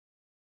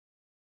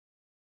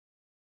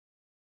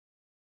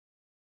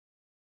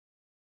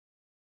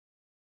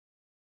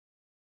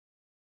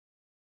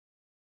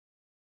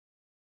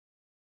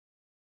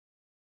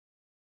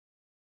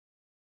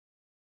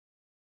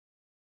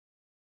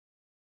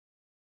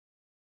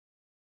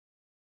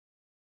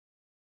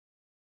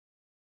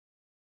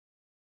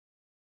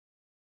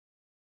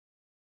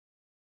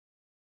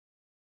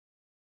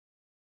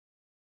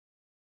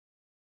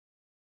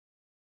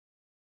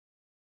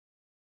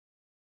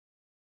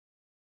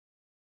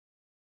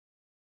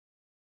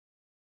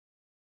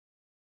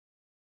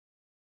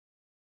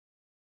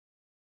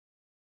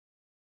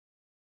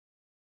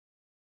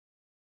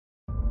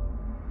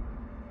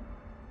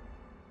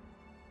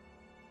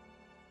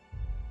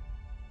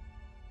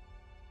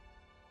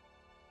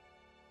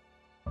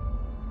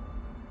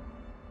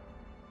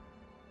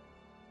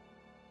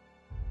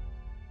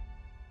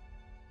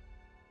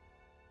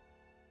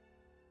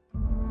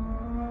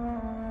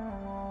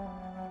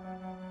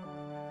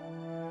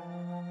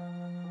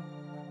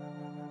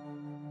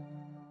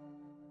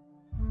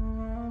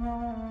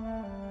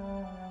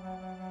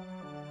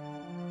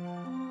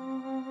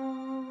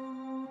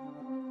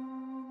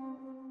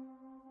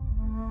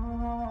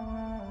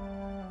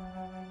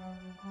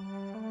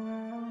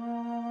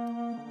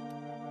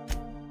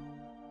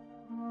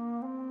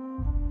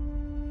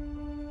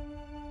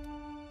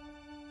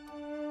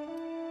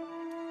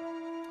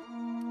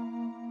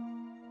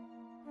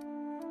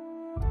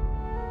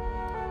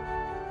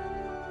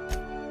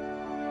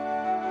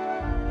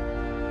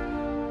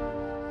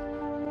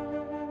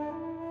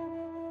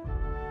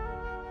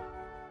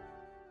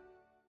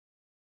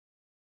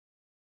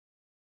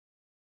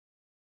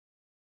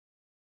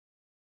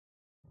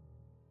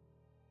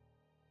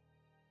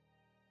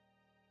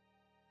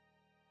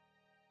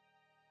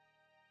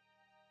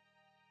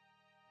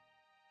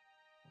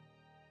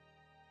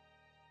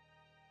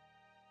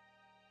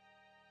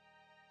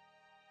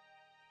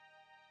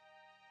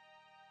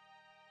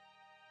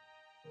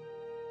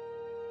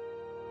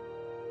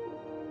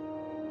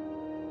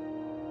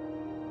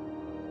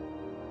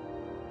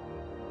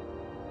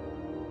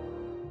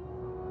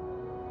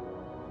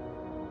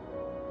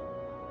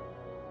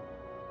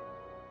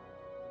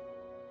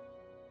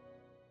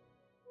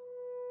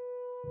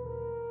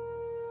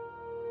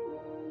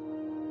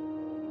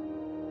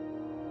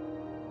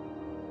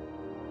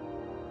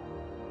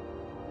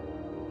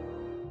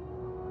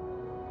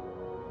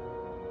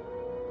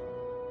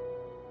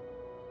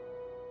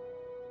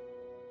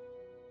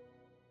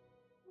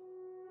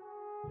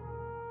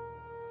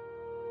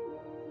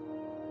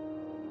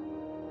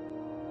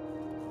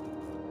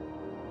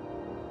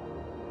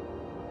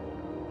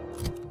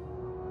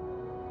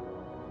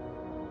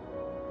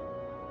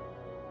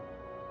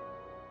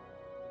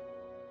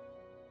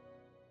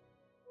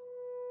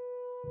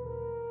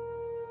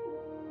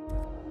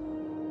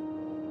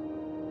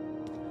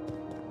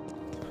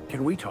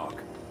Can we talk?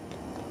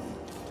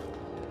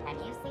 Have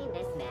you seen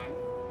this man?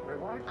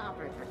 Reward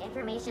offered for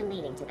information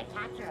leading to the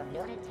capture of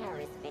noted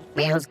terrorist victims.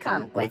 Meals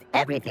come with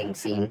everything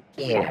seen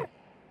here.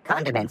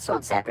 Condiments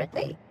sold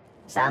separately.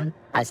 Some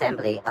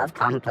assembly of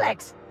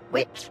complex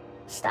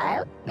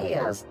witch-style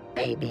meals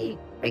may be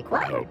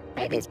required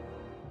by this.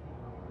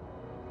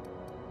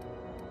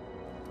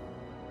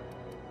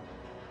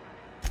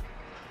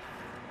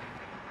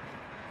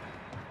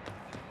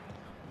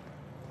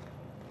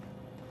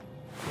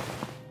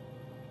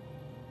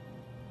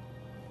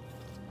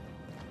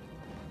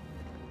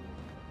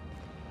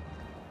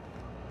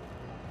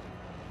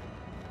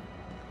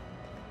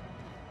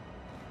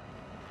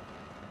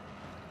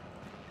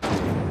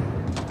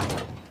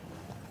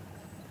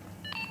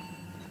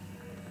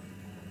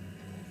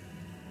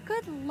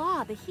 Good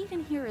law, the heat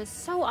in here is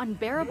so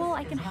unbearable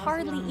I can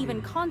hardly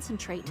even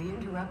concentrate.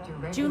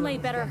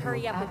 Junlei better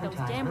hurry up with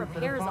those damn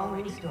repairs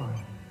already.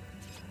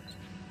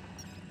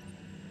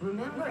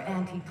 Remember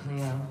Auntie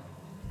Cleo,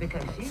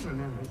 because she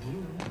remembers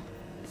you.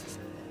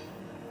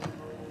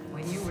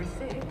 When you were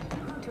sick,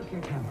 who took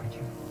your temperature?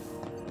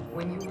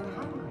 When you were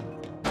hungry.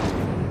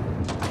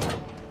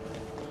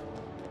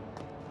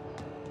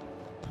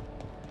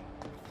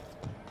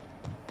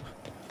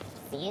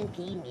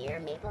 C&P near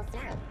maple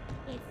syrup.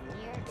 It's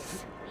near the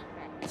complete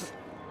red.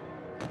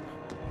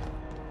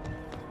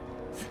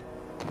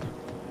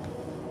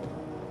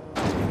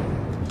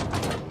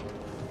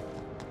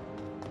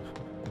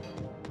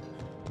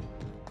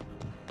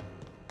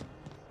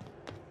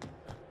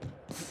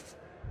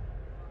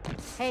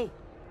 Hey,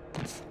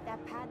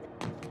 that pad...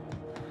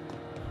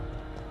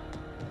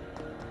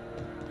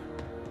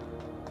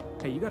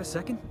 Hey, you got a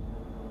second?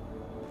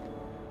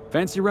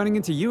 Fancy running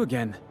into you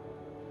again.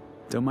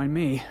 Don't mind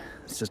me.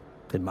 It's just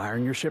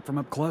admiring your ship from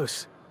up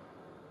close.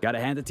 Gotta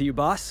hand it to you,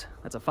 boss.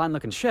 That's a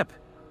fine-looking ship.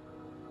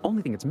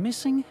 Only thing it's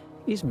missing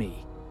is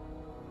me.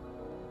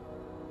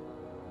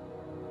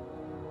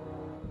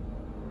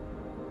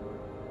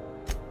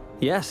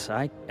 Yes,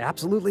 I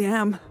absolutely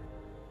am.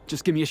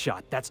 Just give me a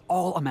shot. That's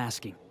all I'm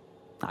asking.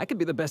 I could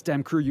be the best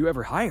damn crew you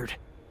ever hired.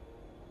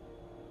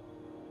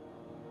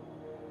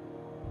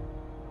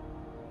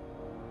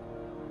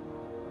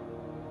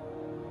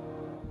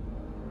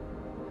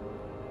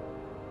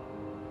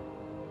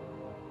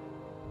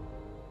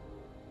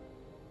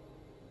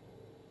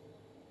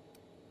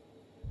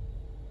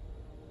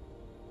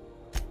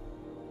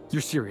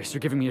 You're serious, you're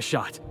giving me a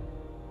shot.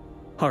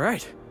 All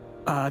right.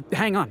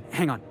 Hang on.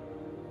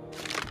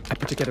 I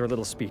put together a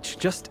little speech,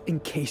 just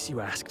in case you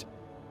asked.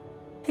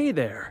 Hey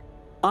there,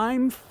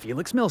 I'm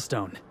Felix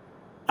Millstone.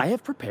 I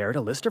have prepared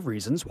a list of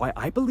reasons why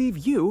I believe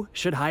you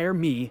should hire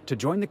me to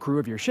join the crew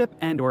of your ship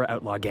and/or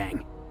outlaw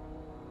gang.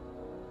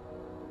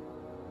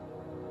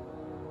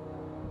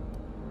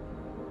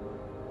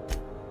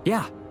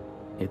 Yeah,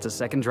 it's a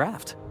second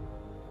draft.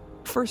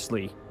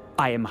 Firstly,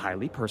 I am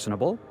highly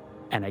personable,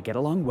 and I get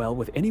along well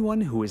with anyone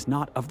who is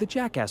not of the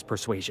jackass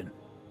persuasion.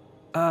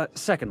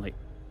 Secondly,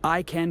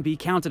 I can be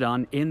counted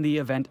on in the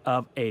event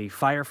of a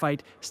firefight,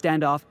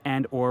 standoff,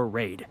 and/or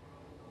raid.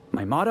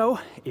 My motto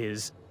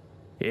is,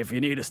 if you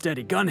need a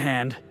steady gun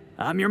hand,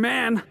 I'm your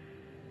man.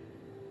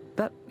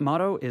 That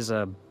motto is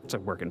it's a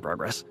work in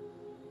progress.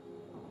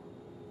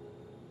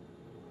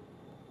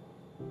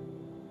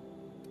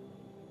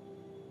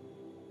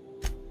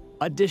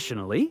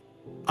 Additionally,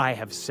 I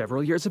have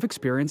several years of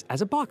experience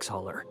as a box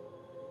hauler.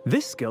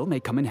 This skill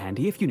may come in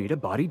handy if you need a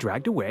body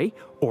dragged away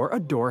or a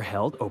door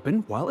held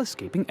open while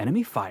escaping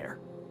enemy fire.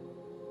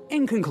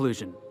 In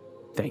conclusion,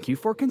 thank you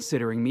for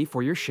considering me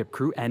for your ship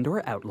crew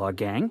and/or outlaw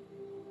gang.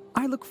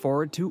 I look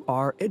forward to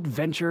our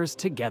adventures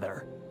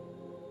together.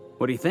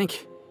 What do you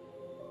think?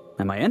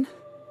 Am I in?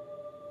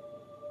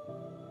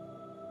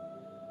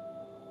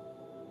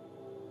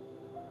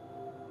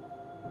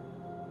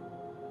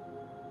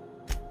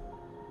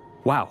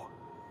 Wow.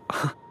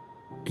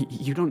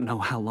 You don't know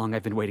how long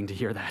I've been waiting to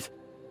hear that.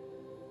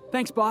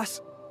 Thanks,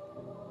 boss.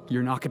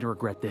 You're not going to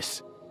regret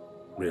this.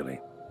 Really?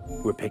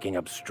 We're picking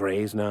up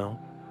strays now?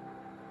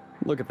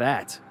 Look at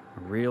that. A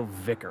real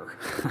vicar.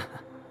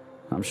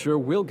 I'm sure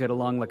we'll get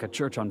along like a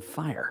church on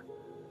fire.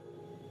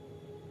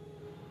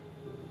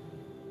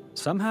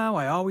 Somehow,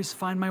 I always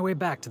find my way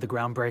back to the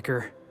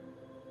Groundbreaker.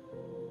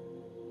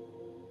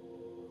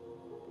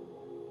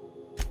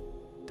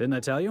 Didn't I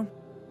tell you?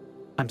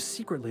 I'm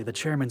secretly the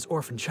chairman's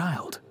orphan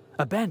child,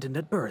 abandoned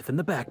at birth in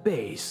the back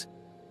bays.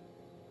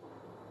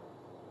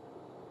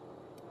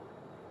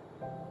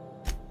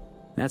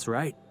 That's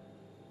right.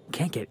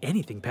 Can't get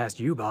anything past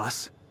you,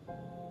 boss.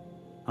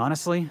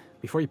 Honestly,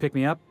 before you picked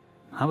me up,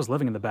 I was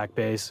living in the back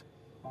bays.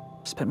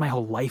 Spent my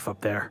whole life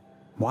up there,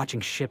 watching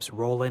ships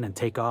roll in and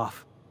take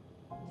off.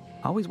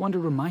 I always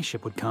wondered when my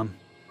ship would come.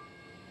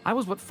 I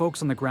was what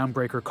folks on the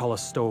Groundbreaker call a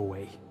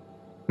stowaway.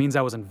 Means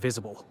I was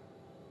invisible.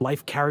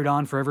 Life carried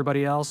on for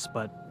everybody else,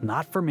 but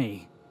not for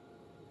me.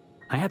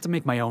 I had to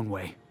make my own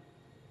way.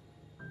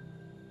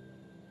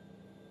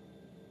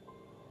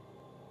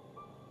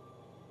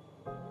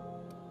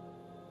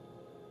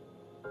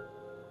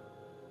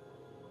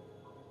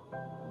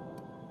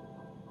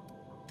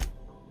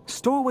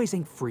 Stowaways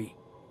ain't free.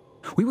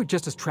 We were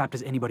just as trapped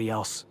as anybody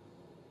else.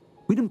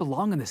 We didn't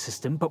belong in the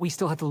system, but we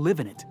still had to live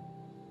in it.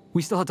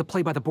 We still had to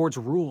play by the board's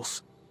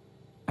rules.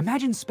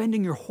 Imagine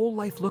spending your whole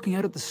life looking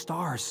out at the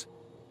stars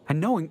and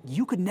knowing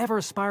you could never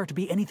aspire to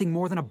be anything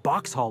more than a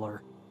box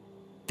hauler.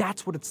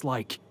 That's what it's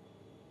like.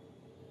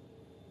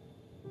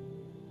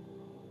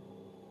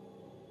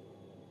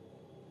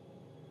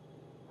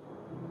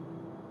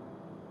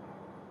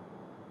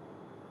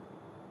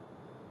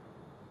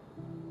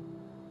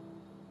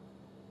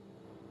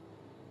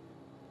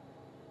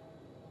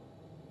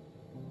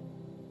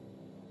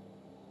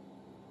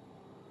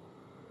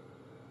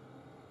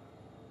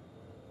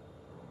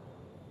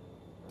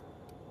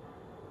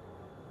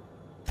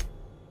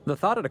 The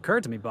thought had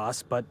occurred to me,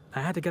 boss, but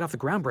I had to get off the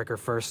groundbreaker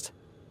first.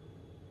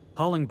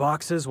 Hauling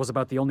boxes was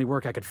about the only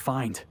work I could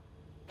find.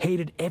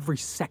 Hated every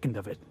second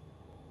of it.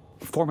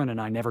 Foreman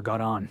and I never got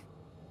on.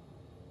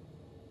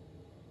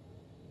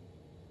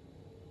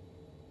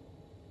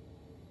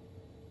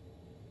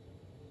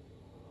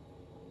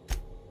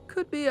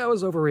 Could be I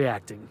was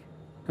overreacting.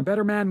 A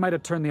better man might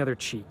have turned the other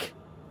cheek.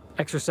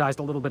 Exercised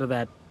a little bit of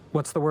that,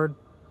 what's the word?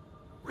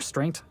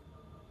 Restraint?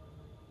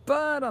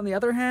 But on the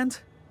other hand,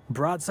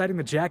 broadsiding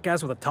the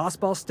jackass with a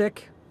tossball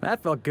stick?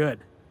 That felt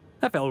good.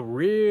 That felt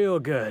real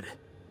good.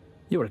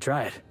 You ought to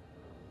try it.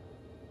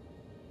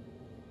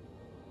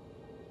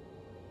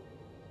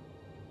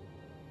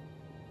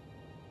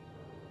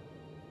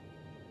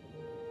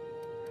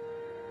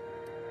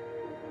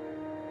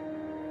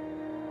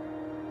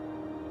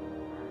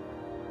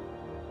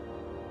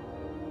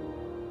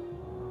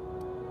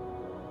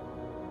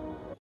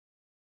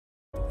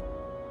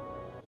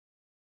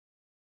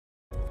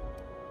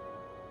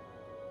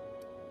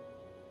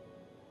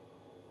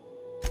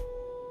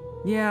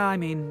 Yeah, I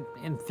mean,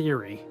 in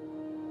theory.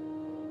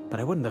 But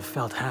I wouldn't have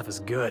felt half as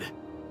good.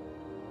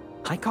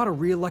 I caught a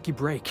real lucky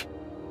break.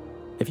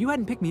 If you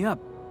hadn't picked me up,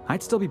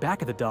 I'd still be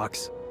back at the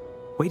docks,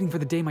 waiting for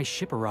the day my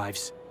ship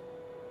arrives.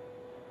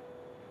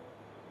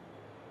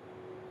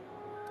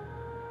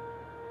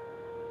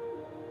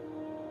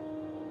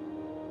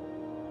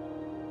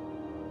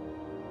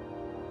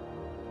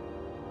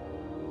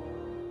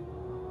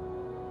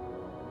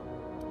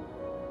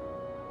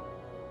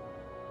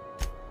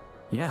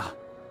 Yeah.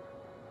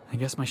 I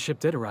guess my ship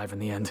did arrive in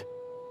the end.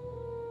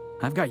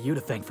 I've got you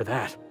to thank for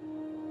that.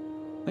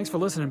 Thanks for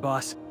listening,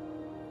 boss.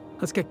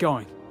 Let's get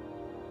going.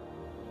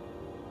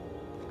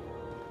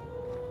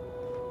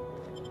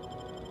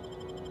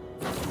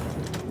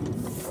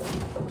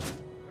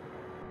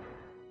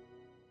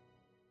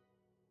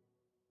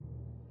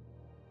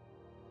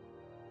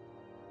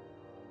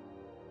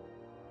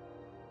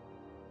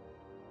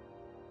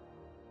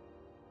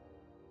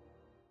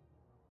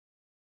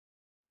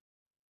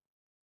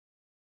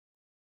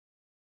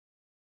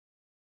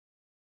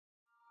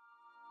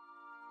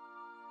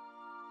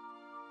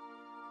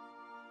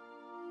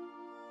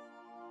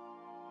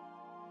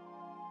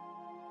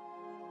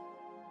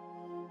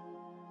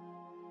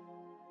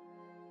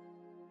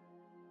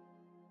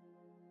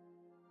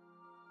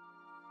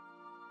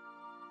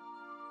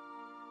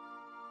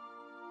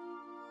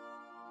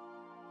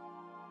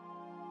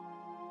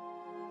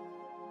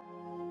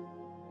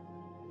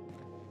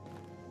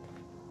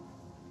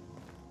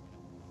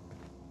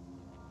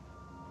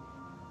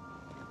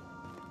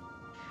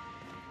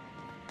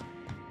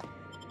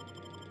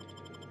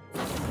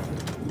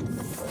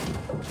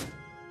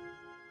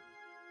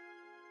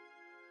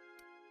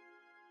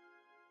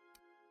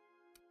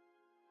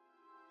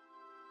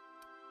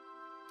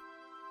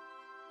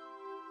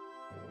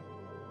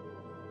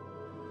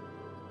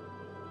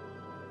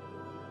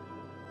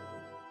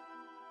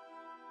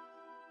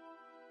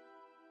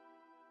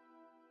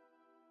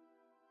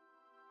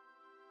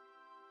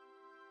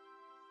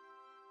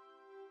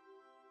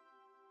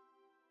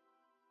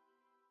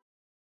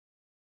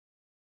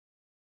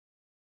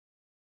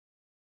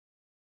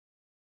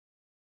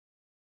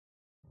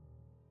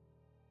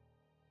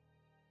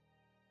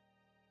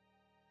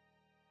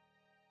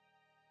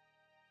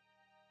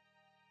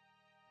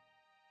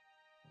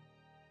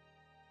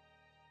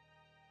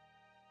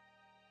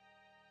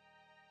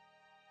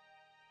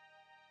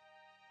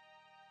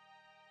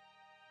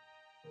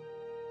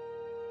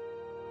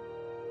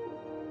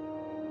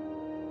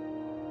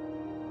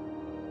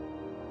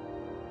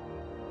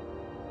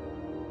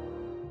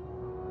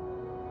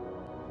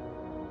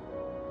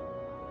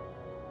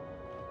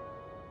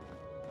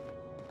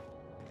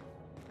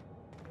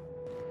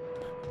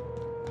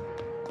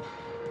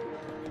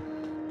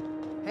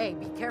 Hey,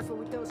 be careful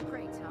with those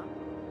crates, huh?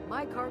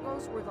 My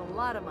cargo's worth a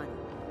lot of money.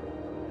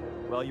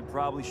 Well, you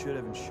probably should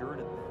have insured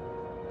it then.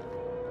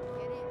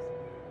 It is.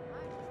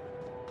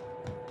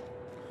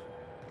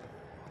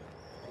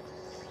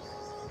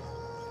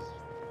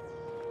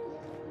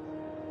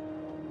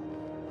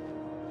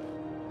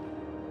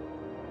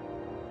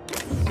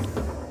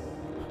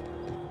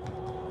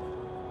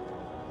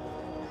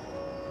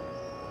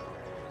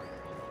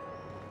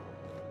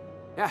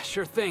 Yeah,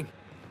 sure thing.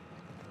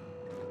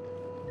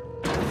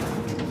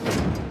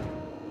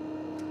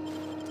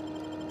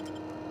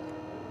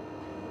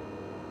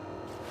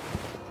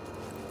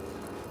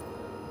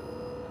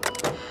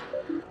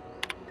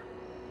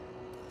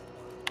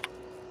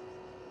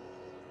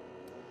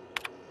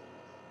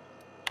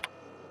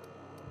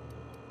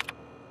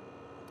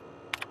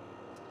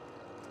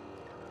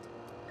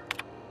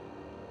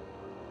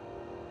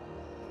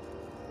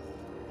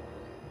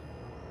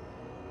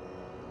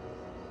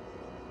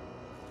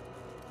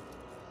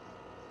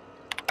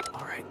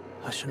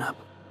 Listen up.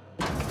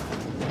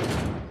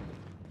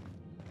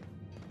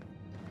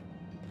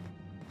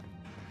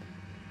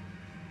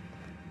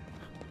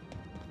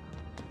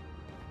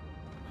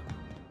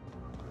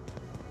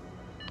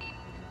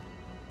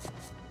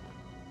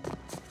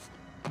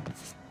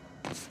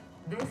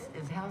 This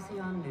is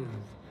Halcyon News.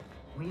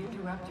 We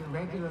interrupt your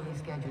regularly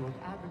scheduled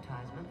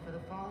advertisement for the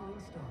following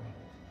story.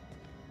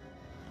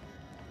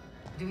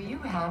 Do you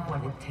have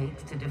what it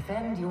takes to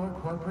defend your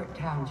corporate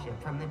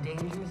township from the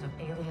dangers of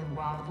alien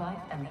wildlife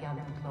and the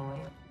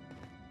unemployed?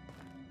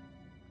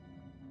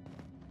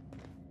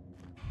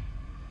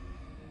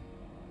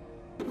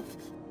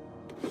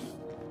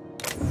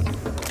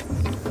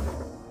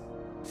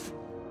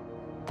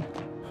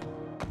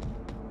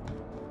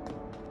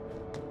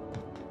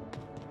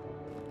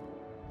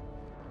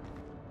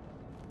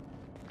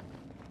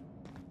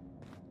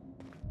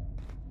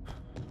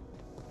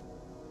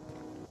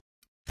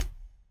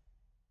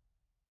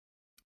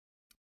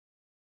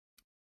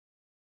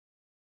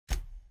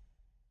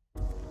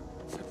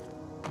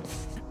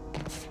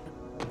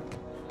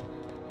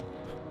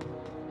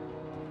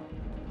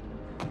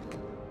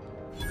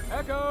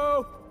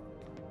 Echo!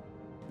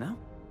 No?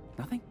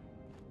 Nothing?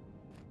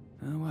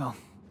 Oh well.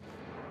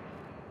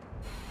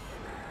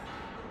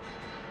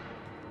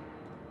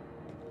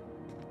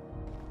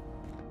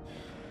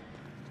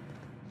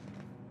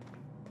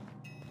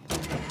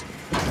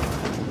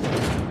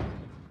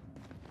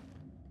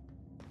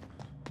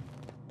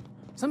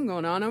 Something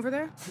going on over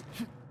there?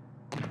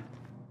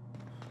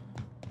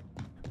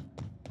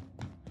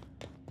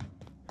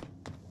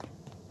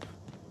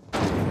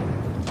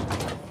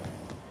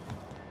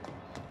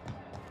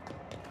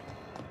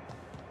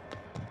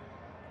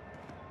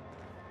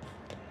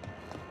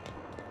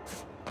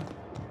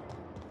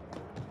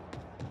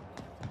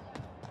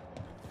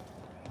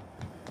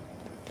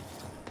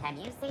 Have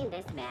you seen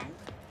this man?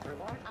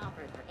 Reward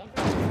offered for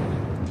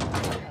information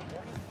capture of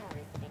noted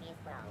terrorist Phineas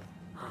Wells.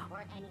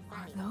 Report any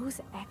sightings. Are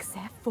those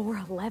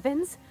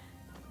XF-411s?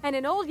 And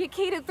an old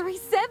Yakita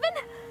 37?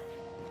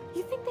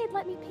 You think they'd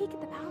let me peek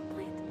at the power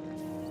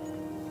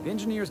plant? The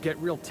engineers get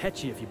real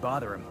tetchy if you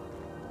bother them.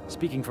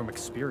 Speaking from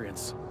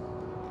experience.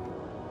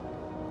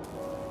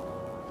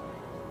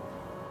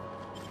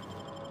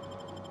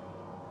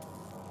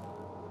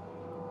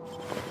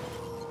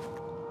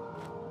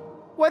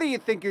 What do you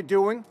think you're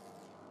doing?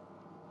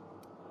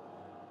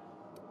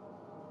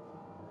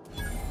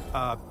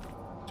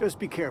 Just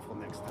be careful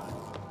next time.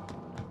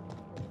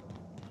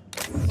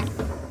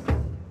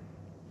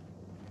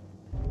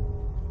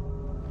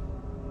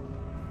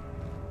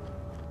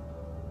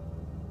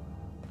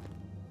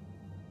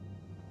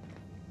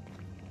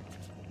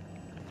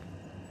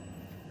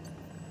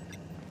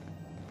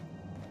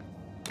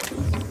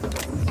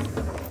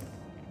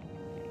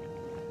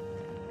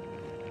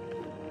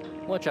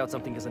 Watch out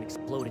something doesn't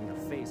explode in your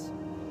face.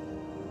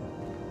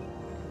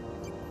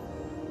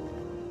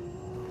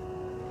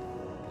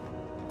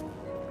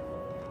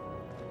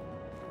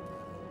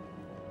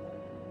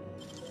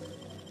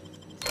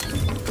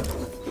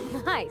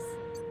 Nice.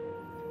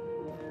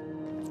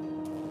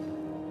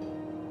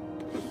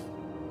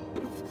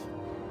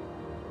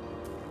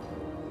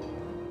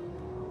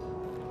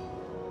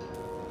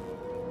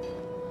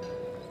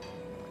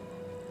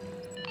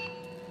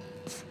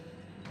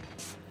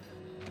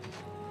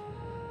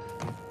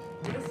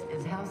 This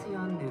is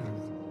Halcyon News.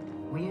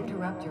 We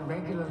interrupt your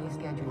regularly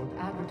scheduled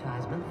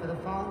advertisement for the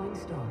following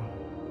story.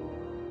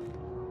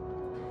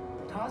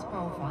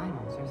 Tossball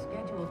finals are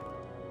scheduled.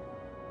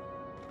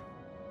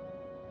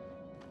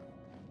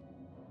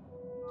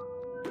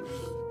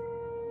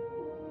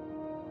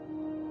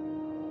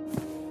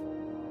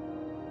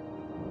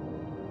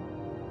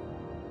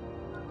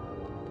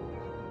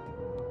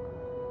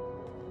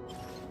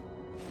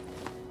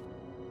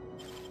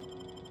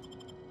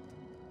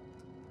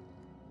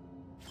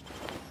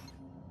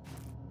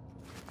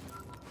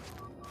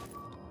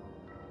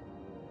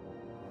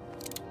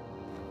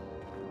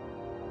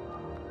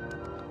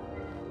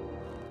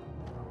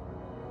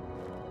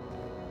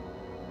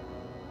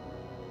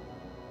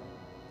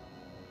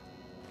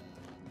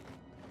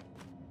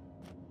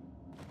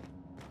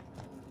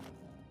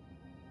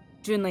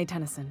 Junlei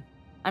Tennyson.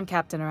 I'm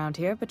captain around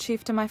here, but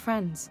chief to my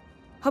friends.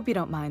 Hope you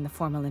don't mind the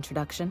formal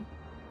introduction.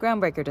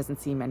 Groundbreaker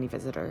doesn't see many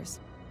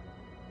visitors.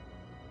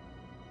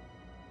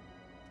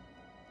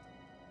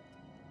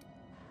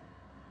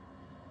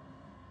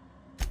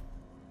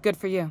 Good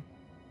for you.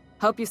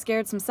 Hope you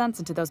scared some sense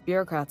into those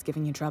bureaucrats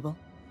giving you trouble.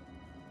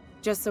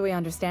 Just so we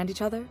understand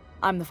each other,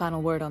 I'm the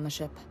final word on the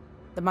ship.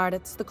 The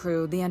Mardits, the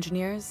crew, the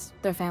engineers,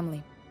 their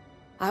family.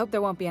 I hope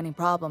there won't be any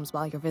problems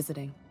while you're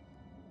visiting.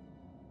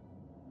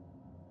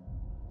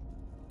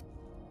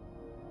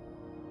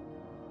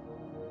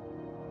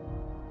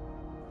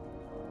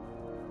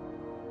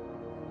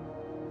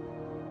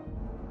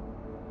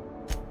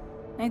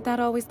 Ain't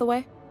that always the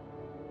way?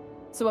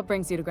 So what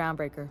brings you to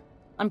Groundbreaker?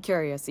 I'm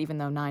curious, even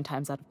though 9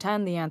 times out of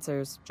 10, the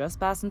answer's just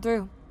passing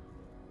through.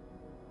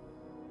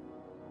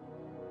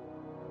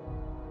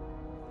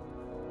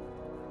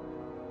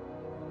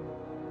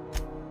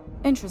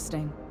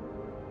 Interesting.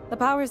 The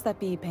powers that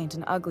be paint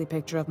an ugly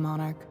picture of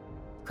Monarch.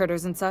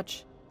 Critters and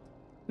such.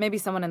 Maybe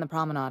someone in the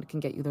promenade can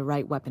get you the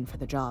right weapon for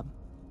the job.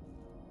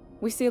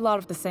 We see a lot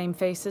of the same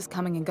faces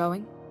coming and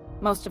going.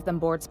 Most of them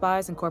board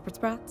spies and corporate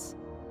sprats.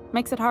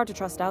 Makes it hard to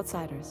trust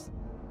outsiders.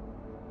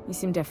 You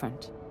seem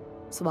different,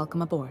 so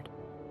welcome aboard.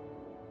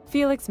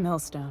 Felix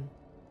Millstone.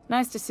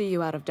 Nice to see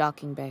you out of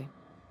docking bay.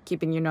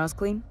 Keeping your nose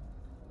clean?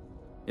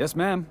 Yes,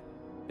 ma'am.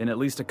 Been at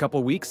least a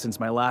couple weeks since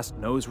my last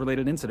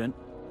nose-related incident.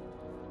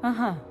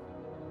 Uh-huh.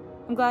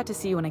 I'm glad to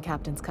see you in a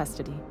captain's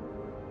custody.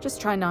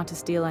 Just try not to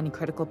steal any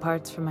critical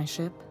parts from my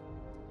ship.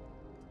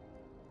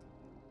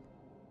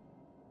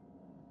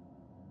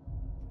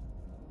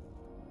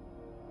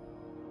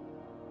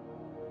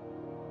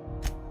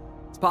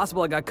 It's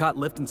possible I got caught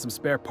lifting some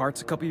spare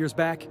parts a couple years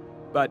back,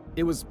 but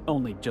it was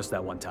only just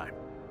that one time.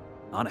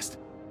 Honest.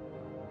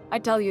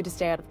 I'd tell you to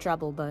stay out of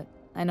trouble, but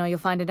I know you'll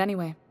find it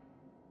anyway.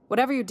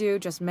 Whatever you do,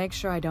 just make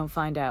sure I don't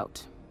find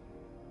out.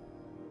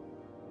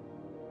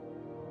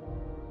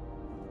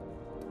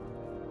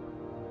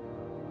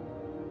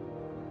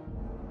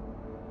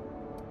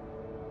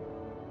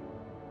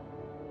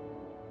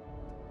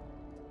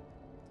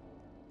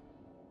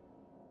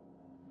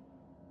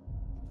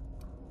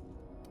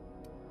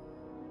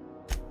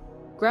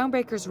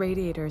 Groundbreaker's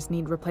radiators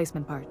need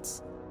replacement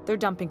parts. They're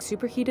dumping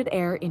superheated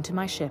air into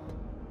my ship.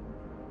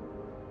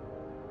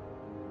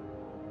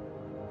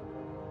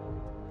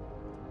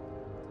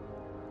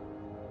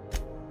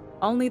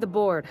 Only the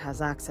board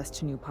has access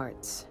to new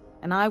parts,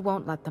 and I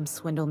won't let them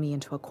swindle me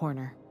into a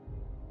corner.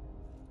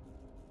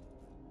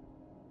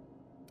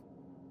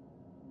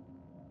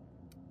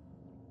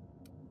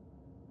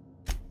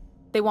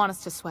 They want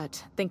us to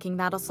sweat, thinking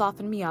that'll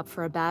soften me up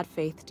for a bad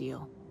faith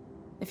deal.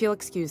 If you'll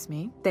excuse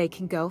me, they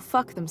can go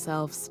fuck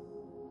themselves.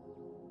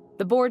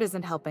 The board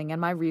isn't helping,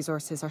 and my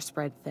resources are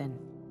spread thin.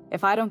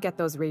 If I don't get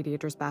those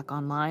radiators back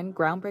online,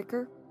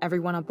 Groundbreaker,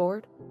 everyone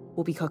aboard,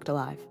 will be cooked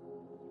alive.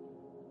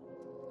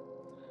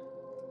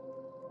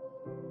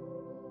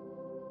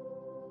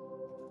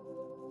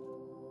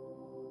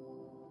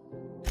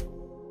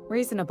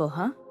 Reasonable,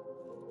 huh?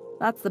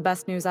 That's the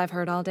best news I've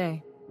heard all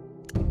day.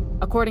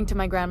 According to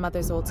my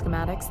grandmother's old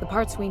schematics, the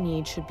parts we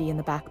need should be in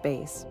the back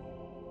bays.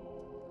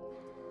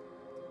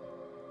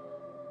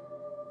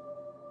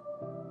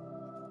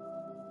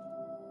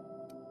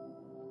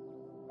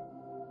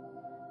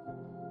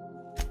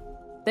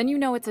 Then you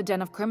know it's a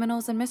den of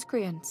criminals and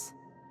miscreants.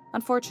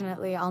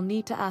 Unfortunately, I'll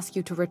need to ask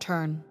you to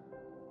return.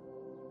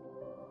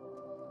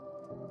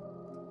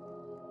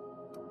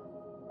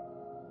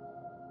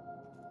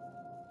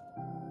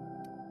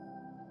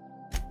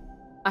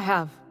 I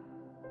have.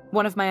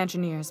 One of my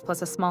engineers,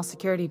 plus a small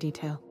security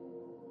detail.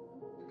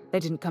 They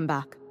didn't come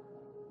back.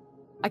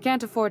 I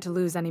can't afford to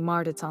lose any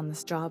Mardits on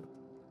this job.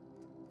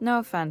 No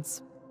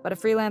offense, but a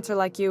freelancer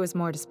like you is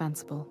more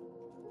dispensable.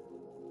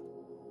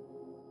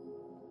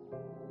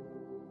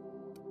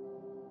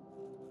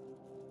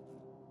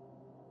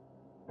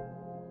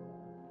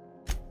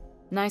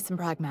 Nice and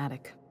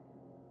pragmatic.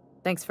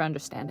 Thanks for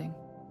understanding.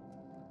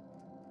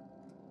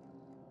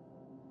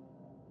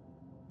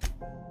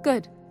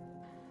 Good.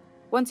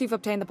 Once you've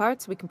obtained the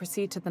parts, we can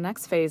proceed to the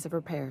next phase of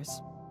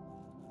repairs.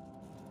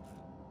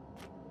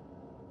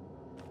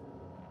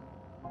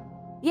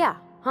 Yeah,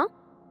 huh?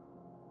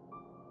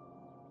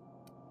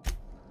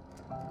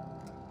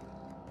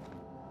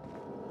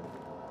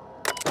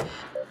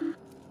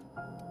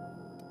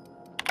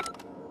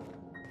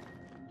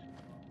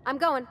 I'm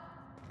going.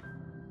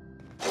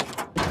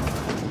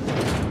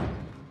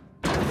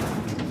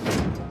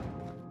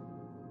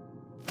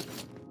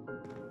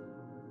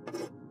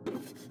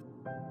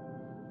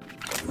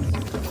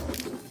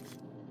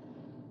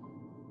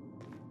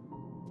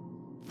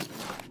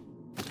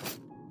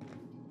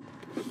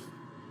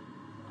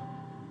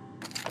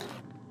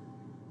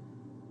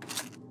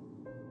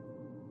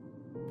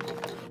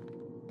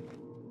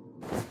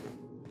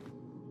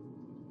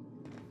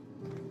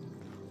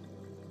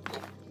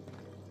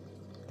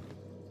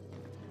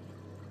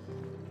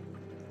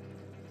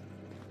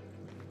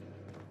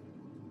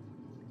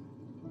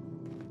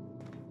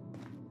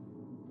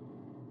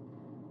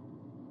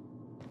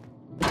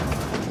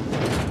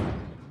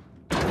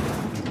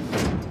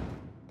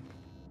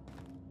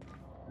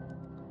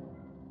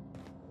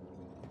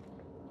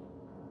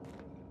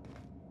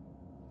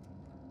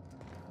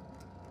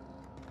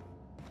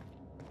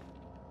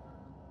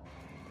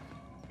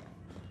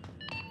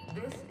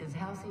 This is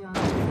Halcyon.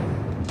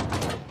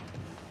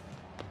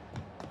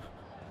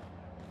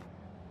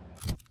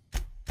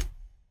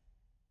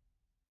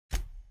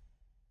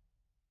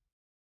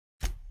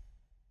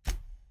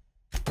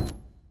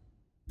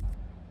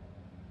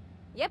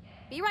 Yep,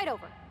 be right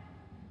over.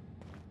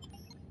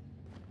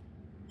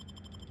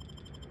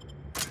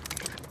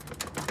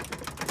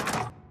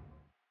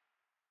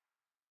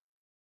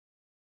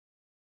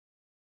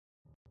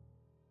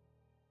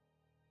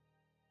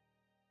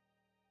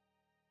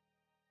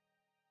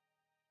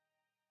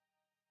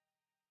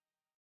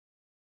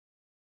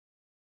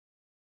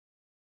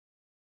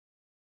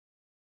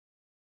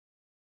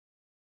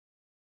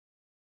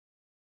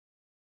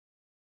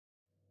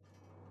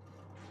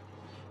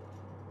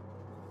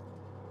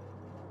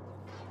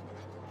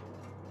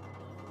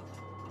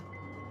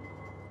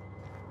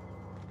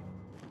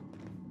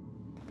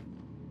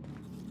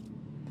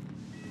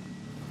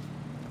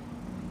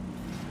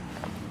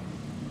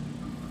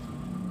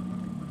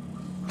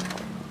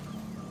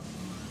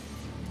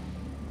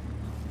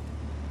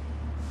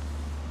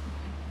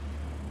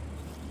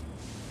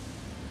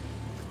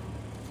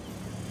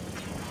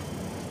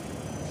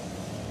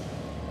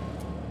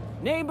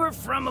 Neighbor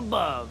from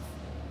above.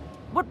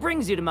 What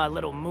brings you to my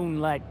little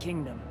moonlight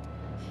kingdom?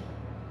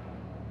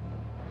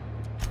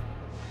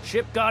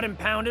 Ship got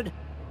impounded?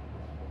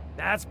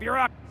 That's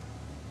bureaucracy.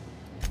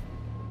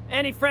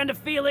 Any friend of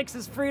Felix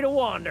is free to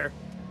wander,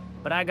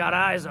 but I got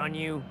eyes on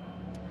you.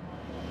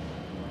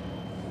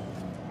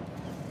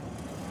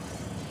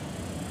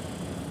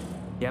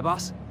 Yeah,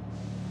 boss?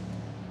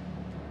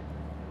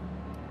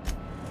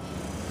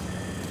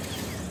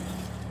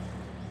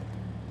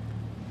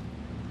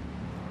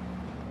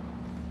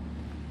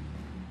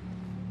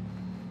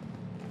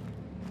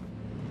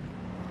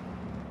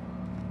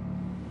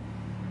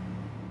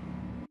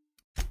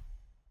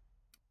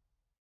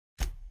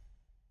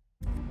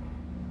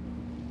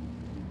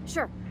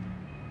 Sure.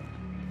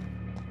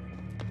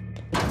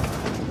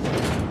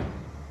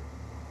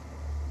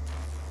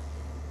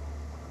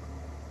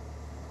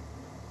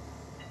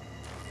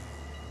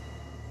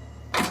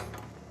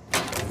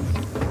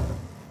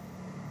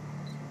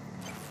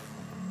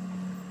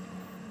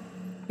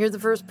 You're the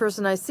first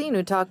person I've seen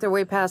who talked their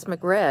way past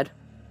McRed.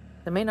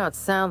 That may not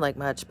sound like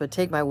much, but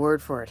take my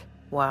word for it.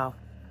 Wow.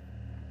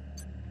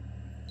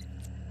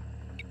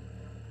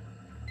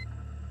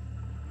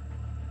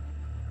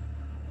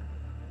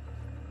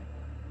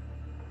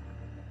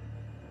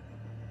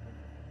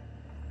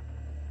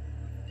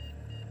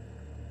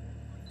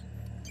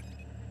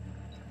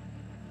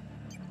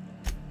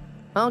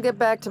 I'll get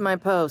back to my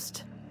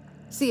post.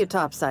 See you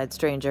topside,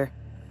 stranger.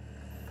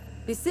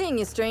 Be seeing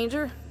you,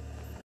 stranger.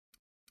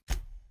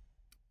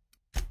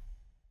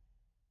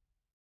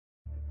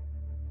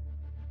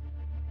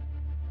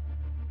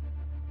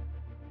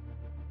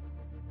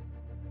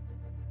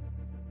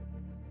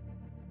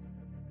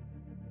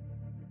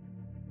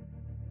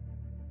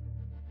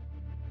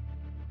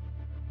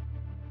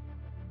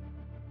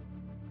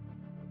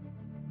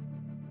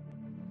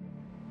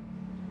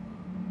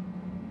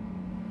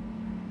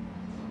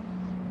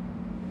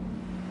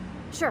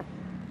 Sure.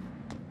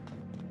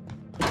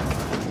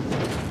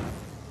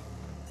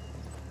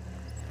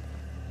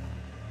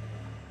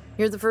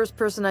 You're the first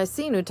person I've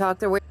seen who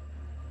talked their way.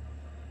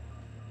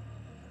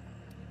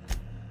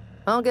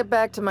 I'll get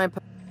back to my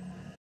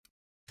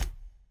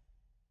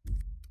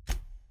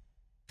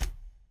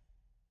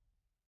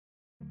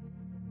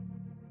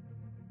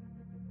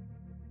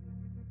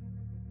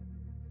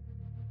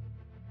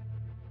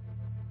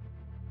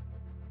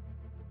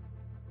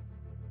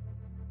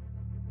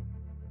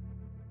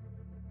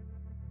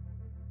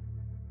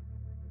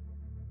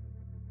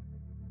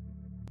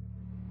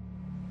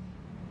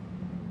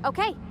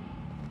Okay.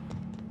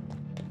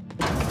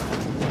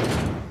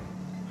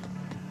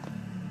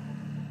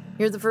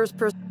 You're the first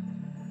person.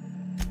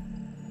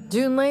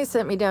 Junlei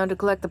sent me down to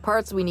collect the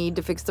parts we need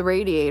to fix the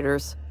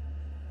radiators.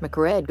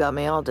 McRed got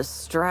me all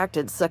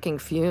distracted sucking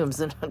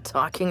fumes and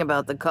talking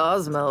about the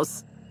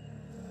cosmos.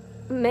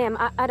 Ma'am,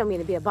 I don't mean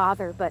to be a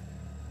bother, but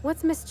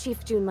what's Miss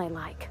Chief Junlei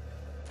like?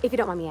 If you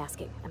don't mind me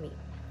asking, I mean.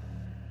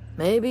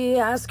 Maybe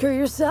ask her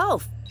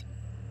yourself.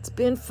 It's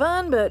been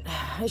fun, but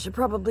I should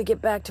probably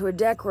get back to a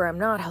deck where I'm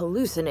not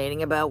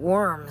hallucinating about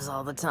worms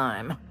all the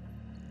time.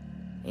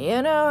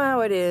 You know how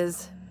it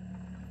is.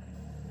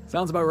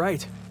 Sounds about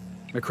right.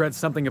 McRed's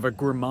something of a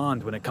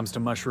gourmand when it comes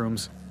to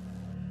mushrooms.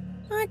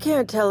 I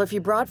can't tell if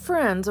you brought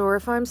friends or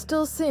if I'm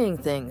still seeing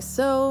things,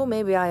 so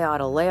maybe I ought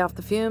to lay off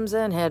the fumes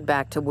and head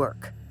back to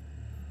work.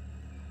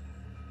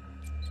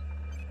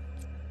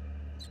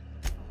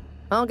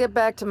 I'll get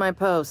back to my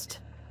post.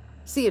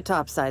 See you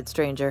topside,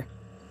 stranger.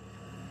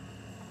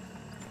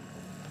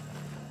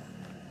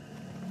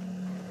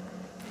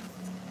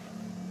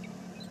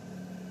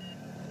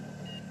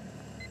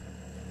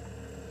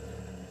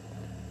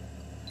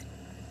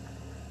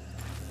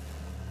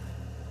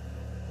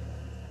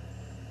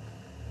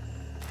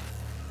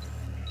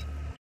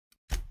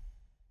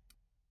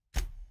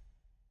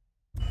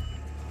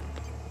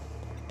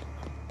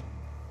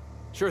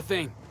 Sure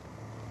thing.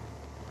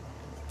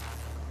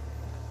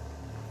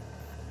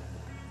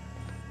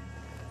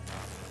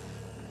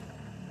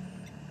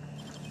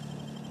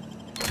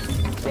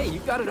 Hey, you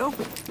got it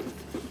open.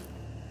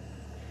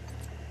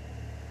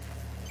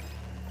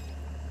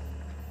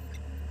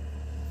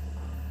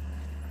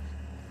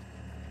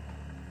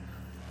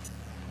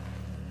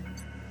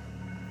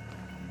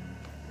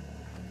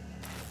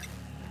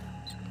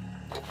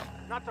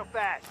 Not so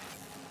fast.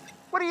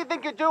 What do you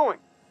think you're doing?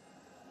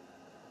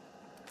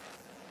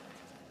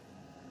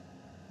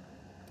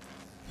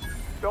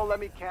 Don't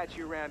let me catch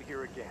you around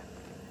here again.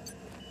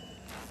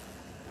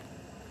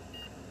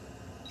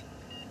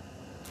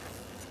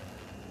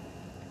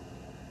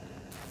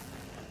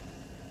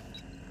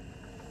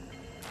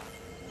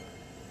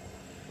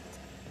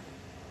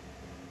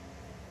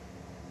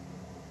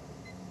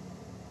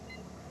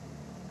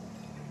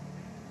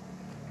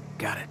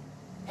 Got it.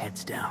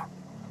 Heads down.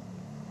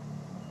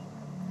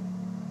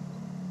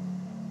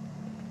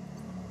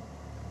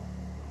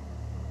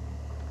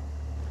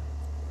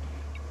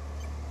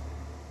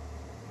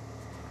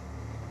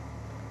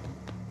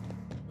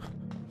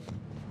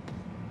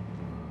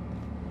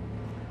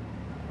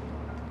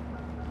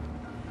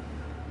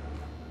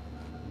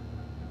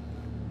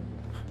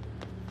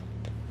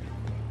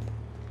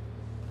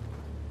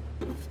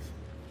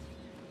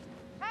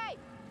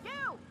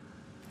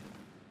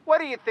 What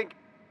do you think?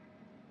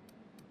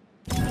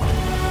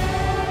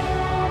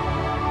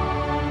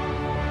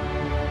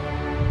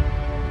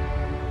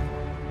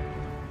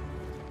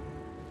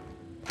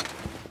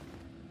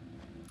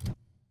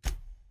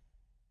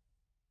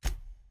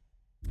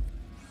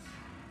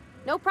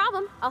 No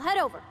problem. I'll head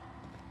over.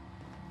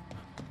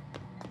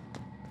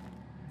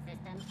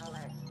 System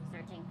alert.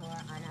 Searching for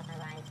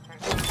unauthorized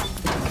person.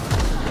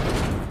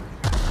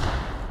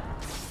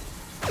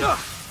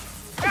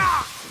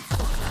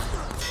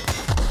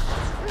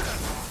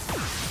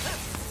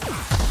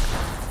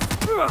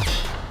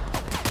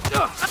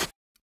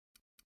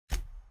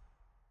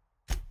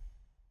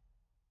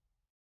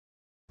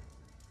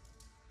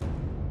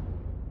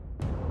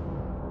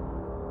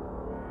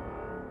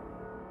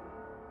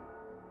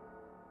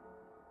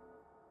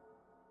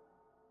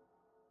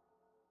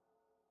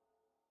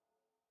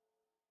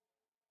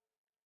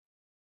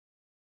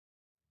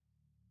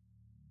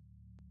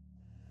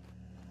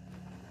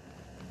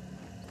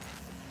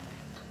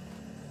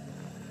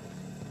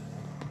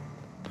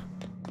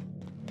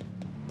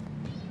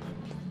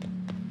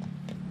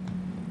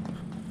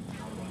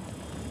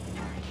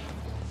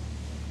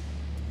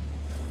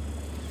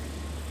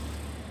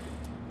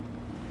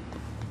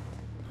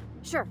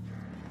 Sure.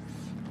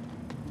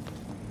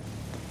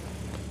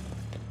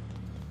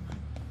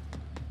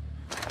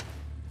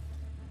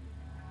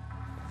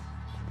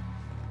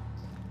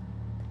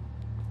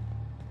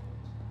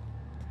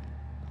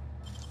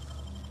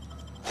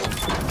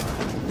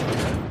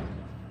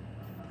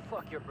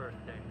 Fuck your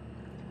birthday.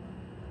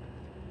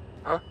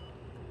 Huh?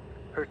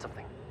 Heard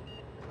something.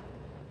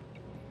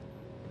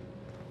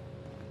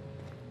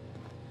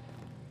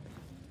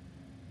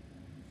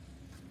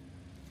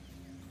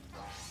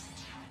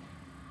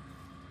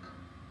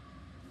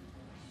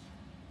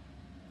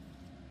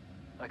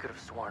 I could have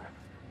sworn.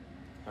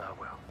 Oh,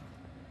 well.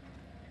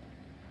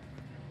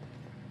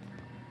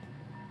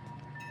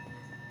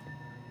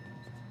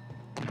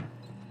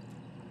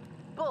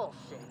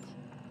 Bullshit.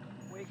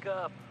 Wake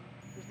up.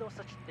 There's no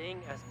such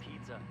thing as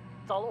pizza.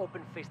 It's all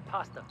open-faced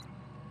pasta.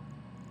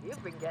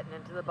 You've been getting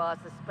into the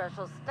boss's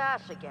special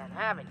stash again,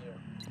 haven't you?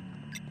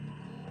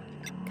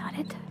 Got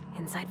it.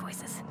 Inside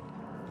voices.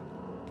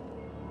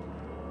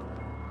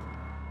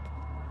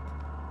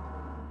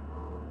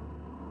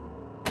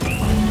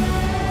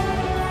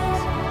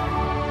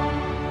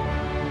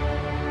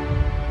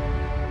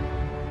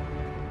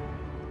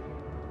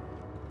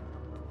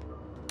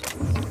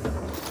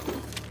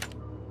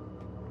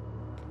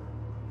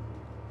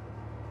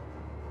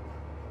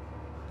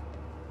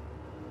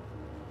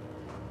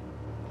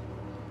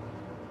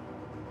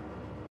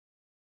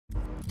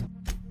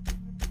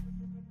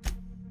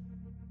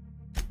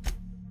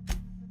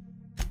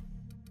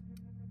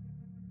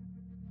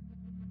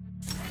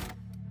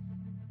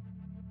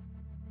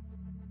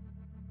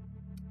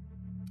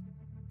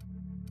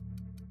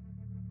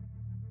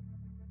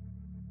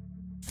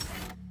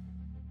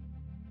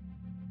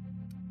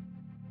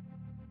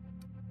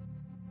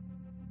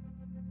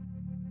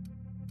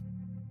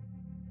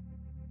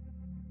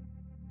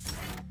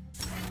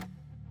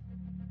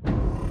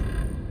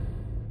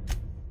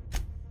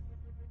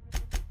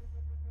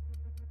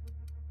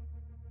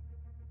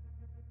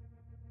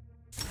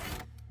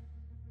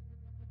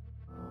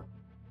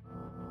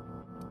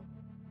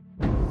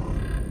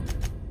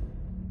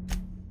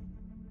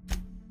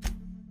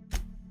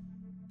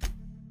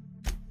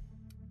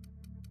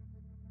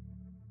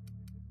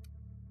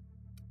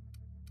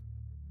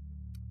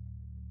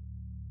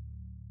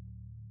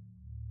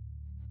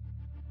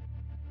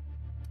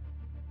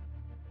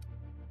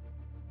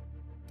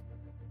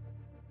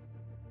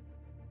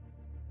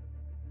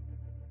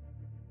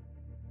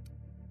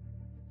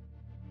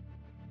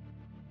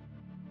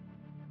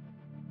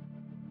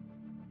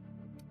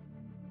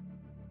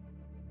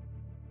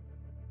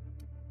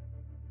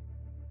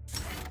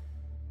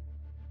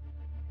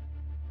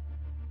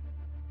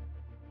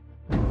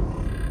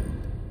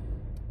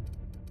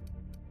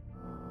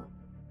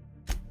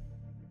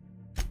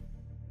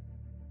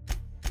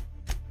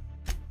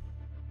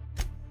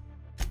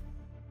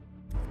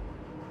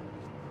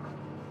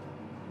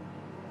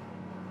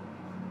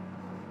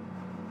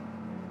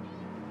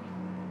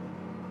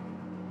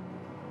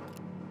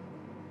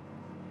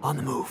 On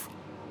the move.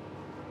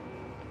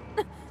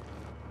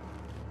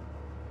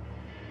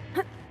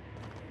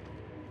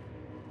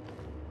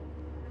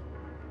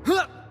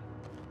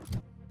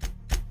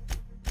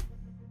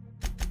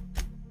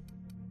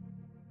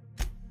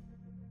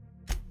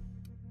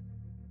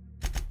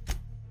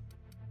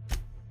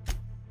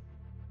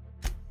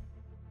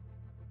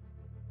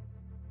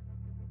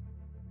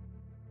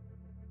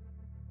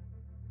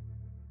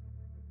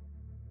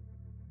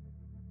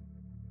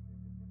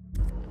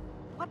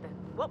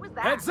 What was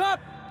that? Heads up!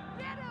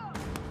 Dead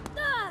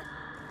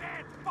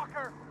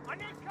fucker! I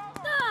need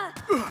cover!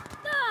 Put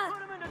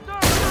him in the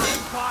dirt!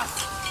 Boss!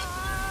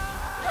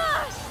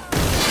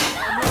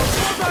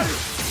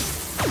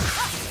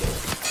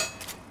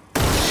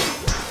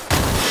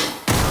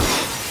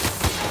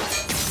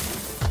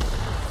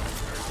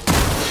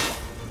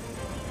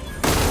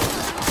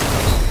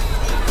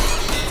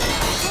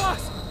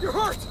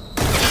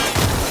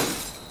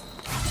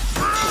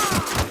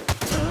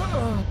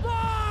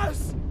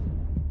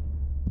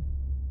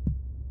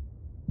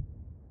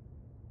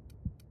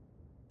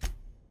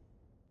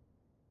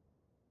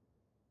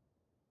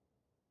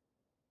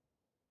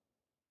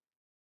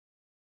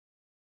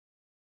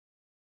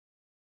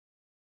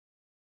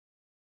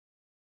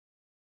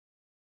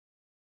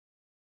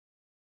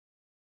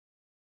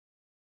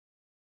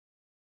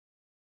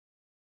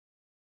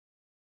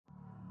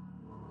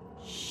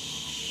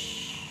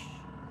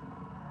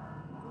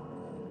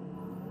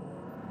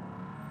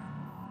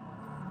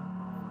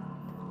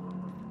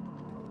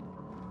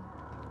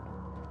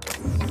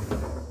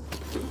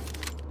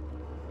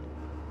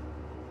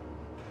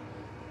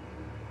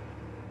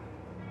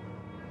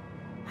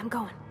 I'm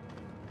going.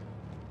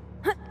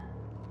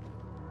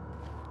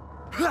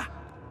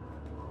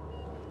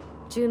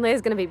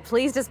 Junlei's gonna be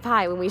pleased as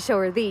pie when we show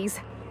her these.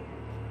 I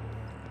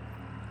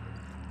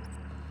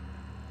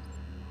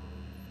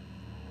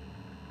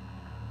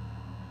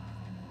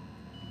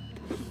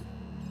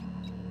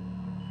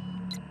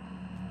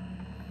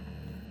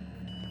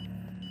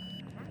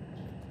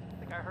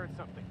think I heard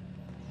something.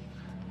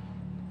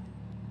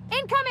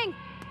 Incoming!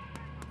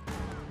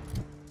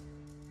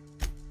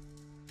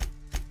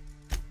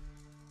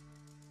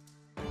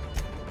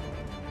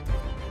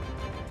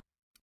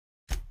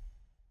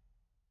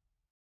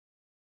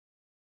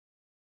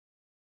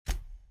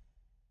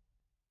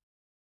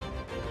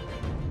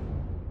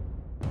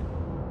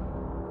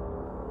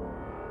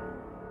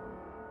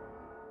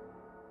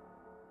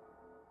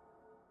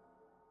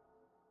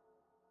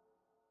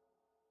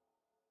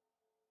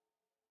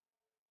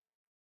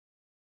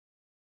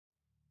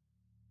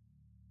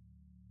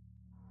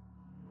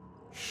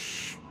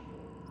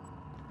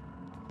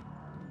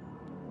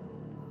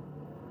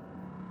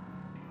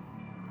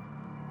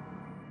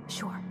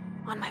 Sure,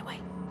 on my way.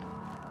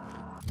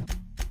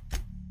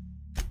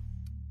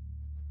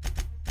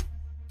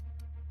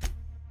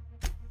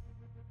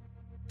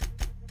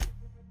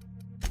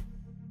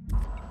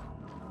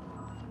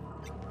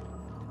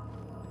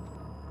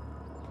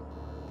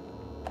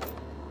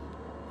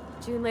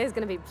 Junlei's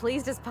gonna be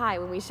pleased as pie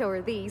when we show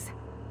her these.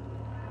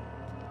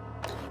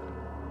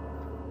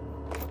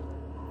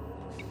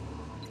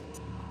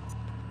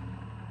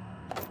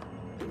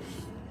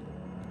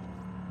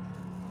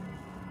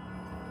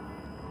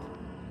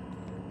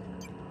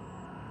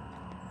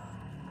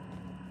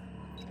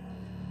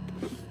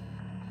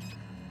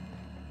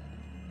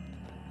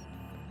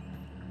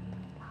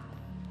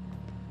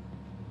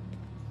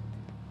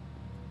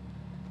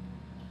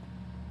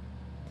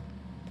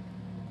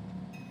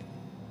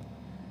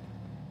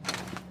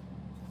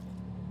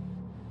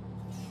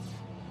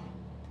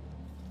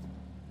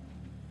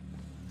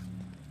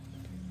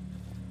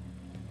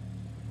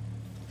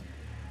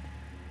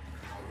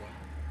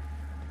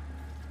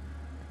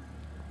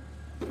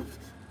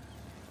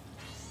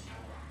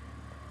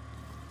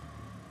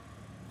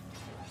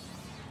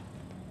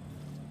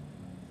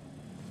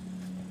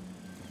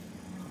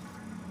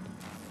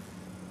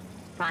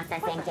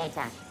 Processing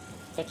data.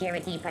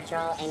 Security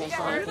patrol initiated.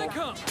 Here they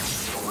come!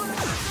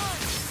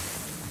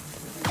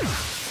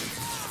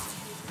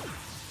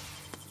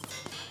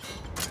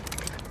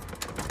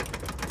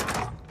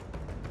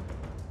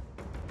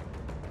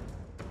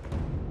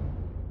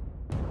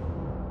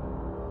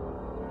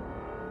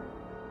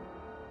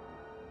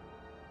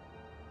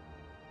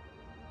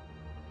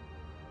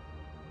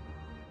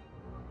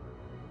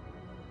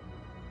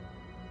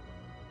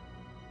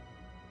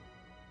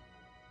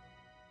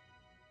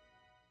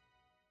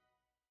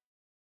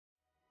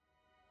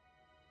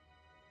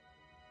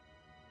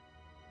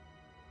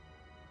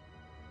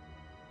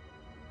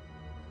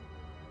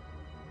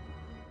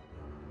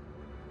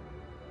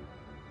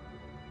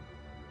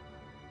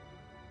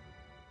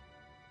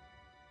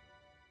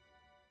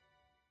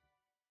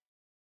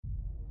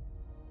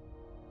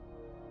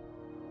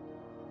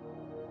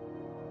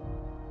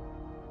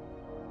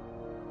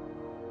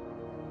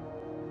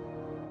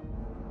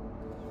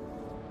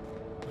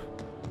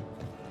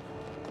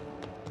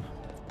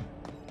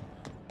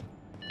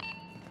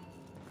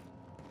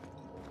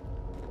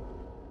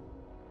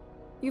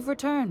 You've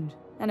returned,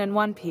 and in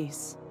one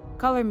piece.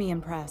 Color me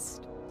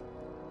impressed.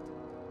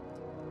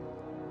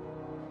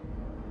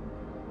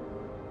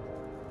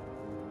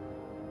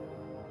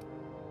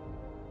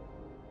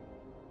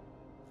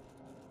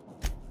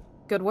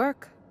 Good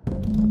work.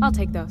 I'll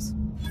take those.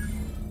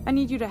 I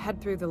need you to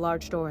head through the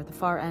large door at the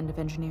far end of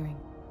engineering.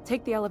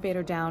 Take the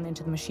elevator down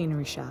into the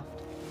machinery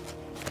shaft.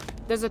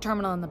 There's a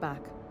terminal in the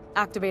back.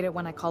 Activate it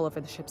when I call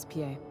over the ship's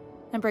PA.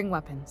 And bring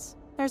weapons.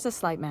 There's a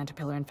slight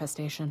mantipillar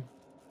infestation.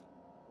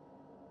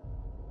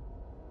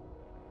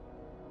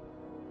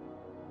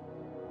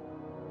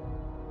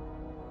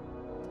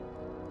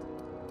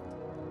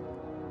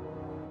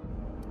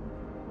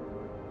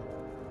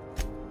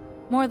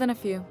 More than a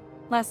few.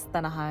 Less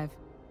than a hive.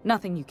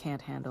 Nothing you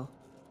can't handle.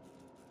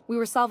 We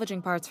were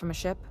salvaging parts from a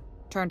ship.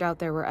 Turned out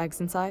there were eggs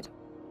inside.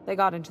 They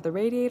got into the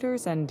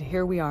radiators, and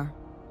here we are.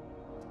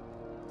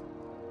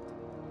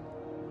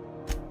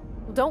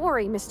 Well, don't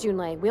worry, Miss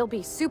Junlei. We'll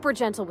be super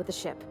gentle with the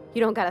ship.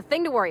 You don't got a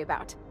thing to worry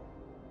about.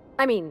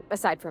 I mean,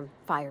 aside from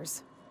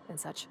fires and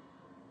such.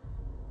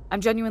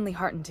 I'm genuinely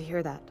heartened to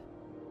hear that.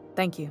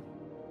 Thank you.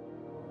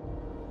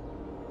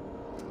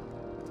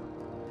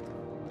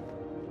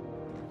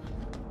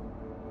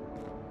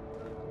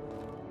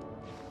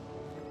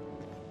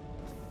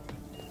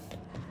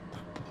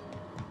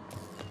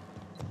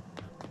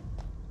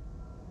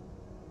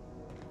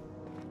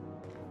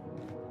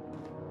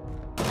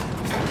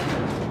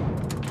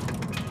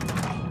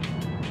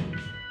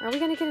 Are we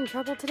gonna get in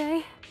trouble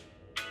today?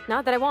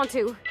 Not that I want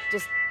to,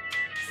 just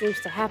seems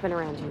to happen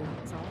around you,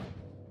 that's all.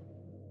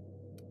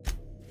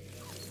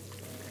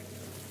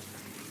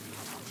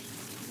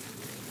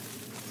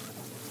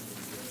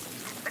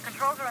 The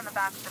Controls are in the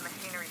back of the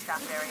machinery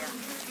shaft area.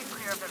 Keep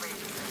clear of the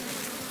radiators.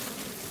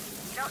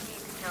 You don't need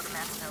to kill the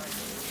man village,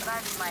 but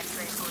I'd be mighty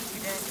grateful if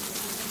you did.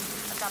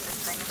 I've got this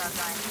thing about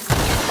dying.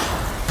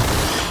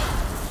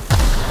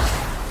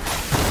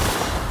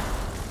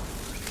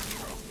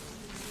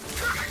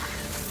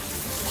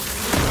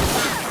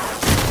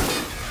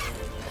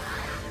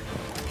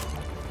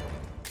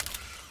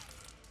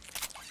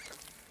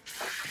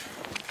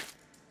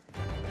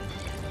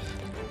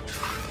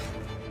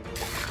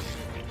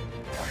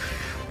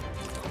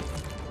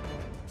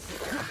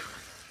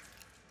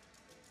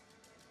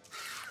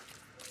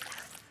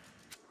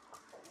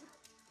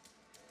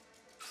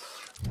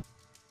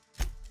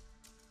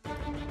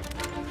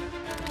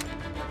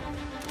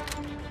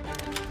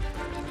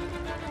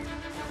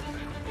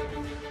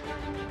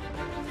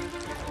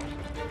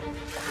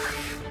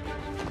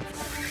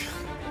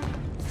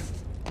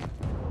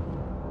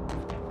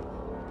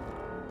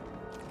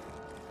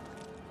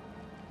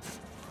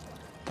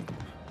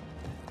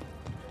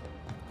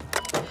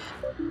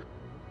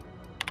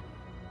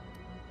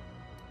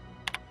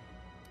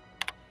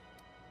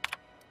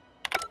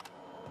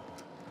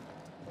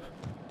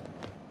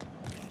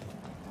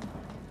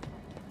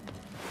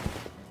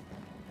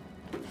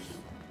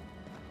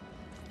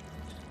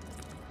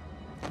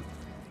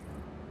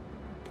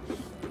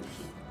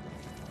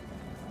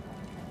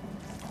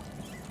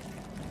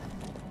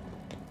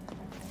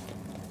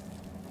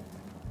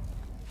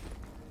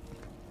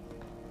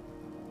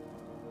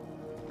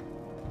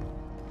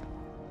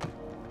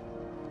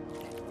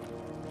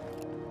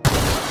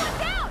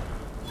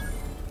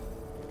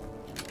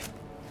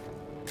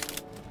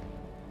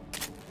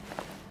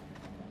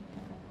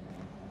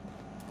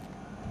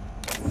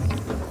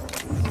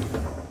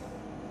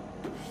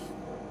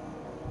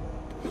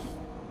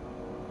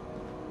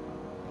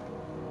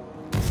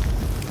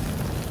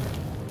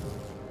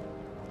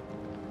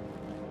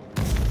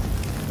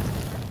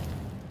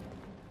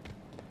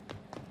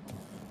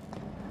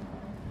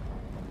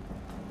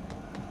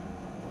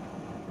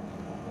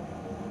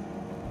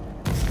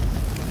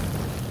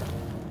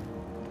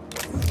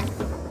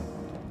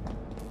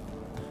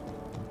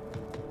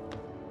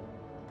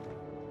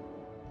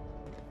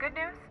 Good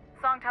news?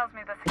 Song tells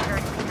me the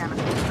security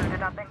mechanics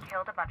booted up and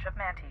killed a bunch of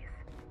mantis.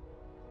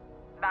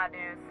 Bad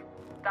news.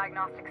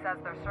 Diagnostic says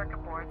their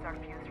circuit boards are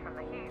fused from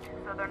the heat,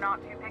 so they're not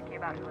too picky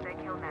about who they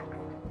kill next.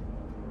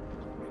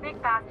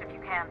 Sneak past if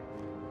you can.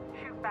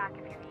 Shoot back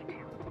if you need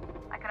to.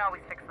 I can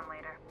always fix them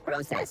later.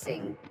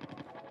 Processing.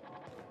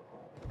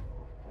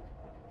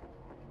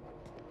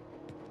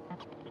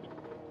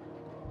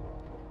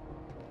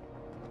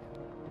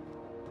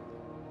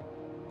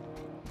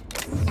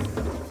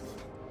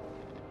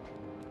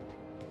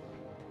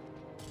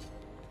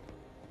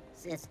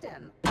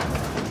 System.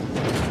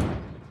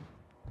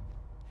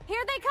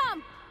 Here they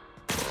come!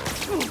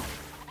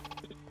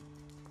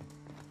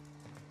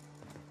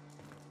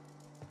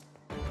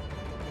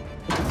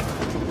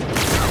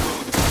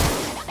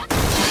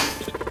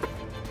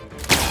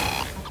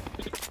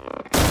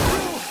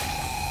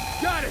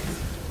 Got it!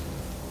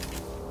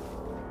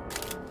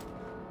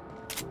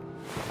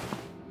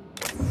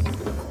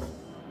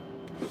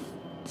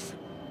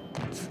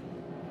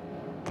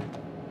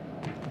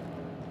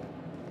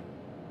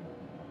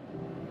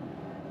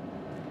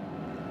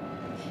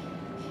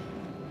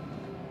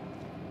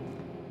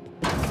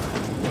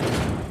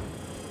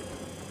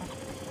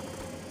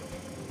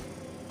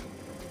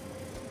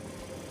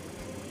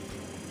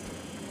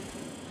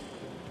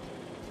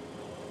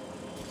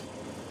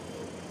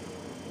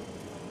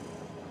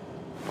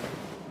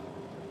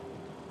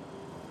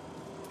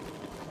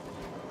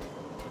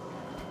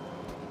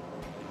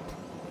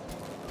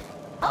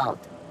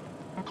 Halt.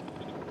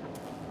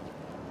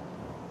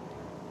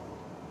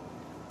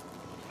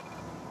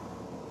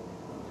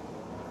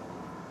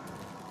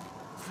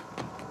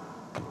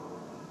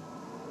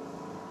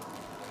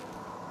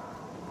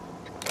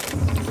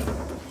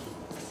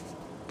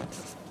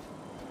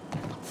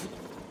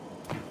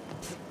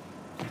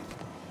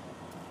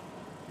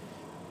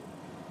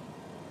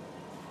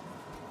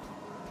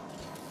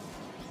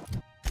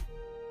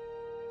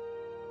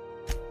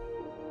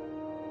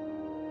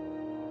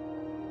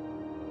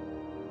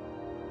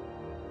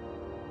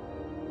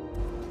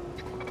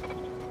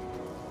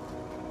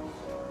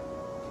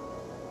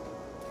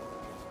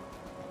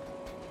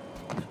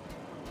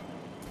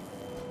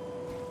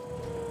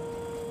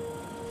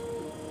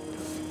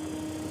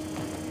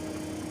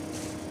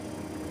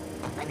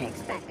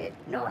 Unexpected,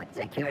 not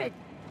secured.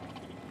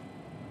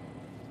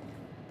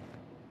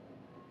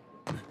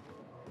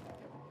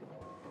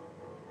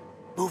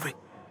 Moving.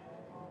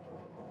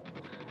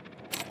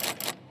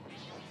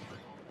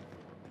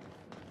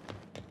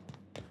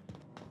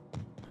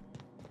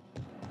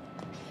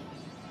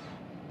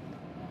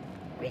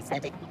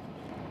 Resetting.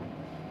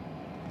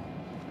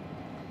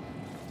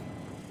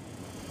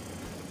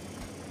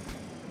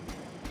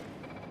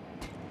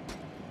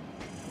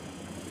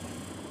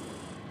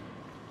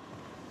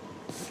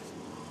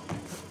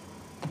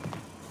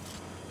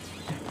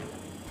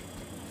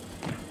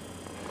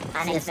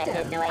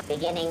 Unexpected noise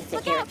beginning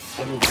secure.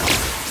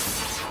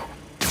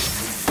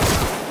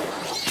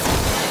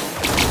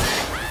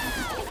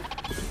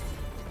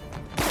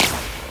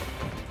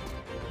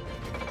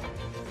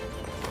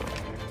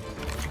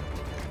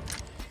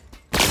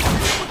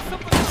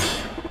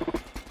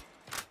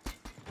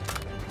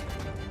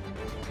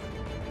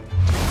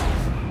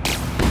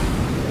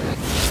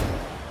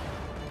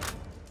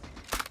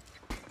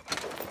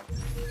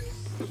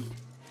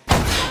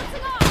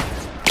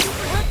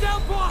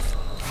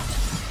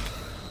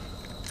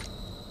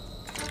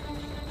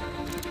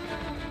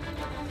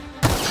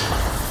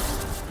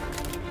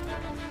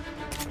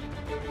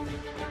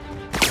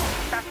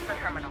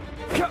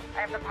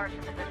 harsh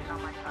imposition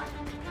on my son.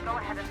 Go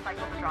ahead and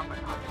cycle the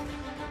droplet pod.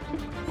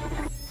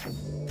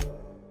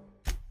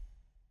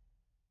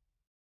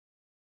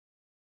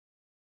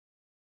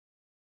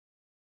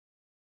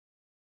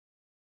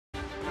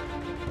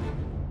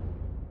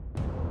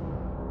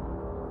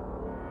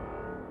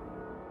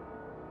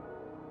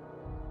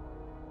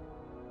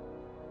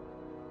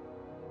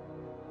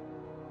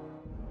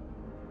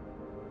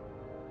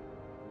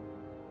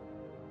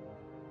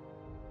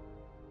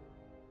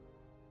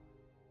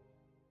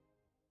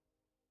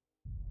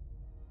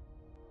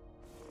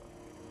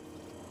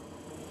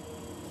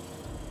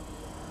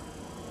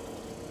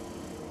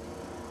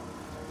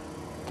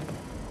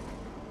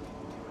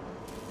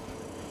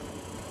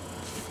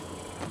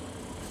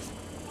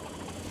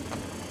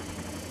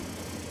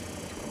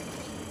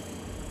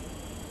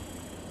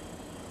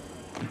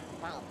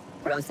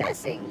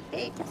 Processing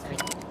data.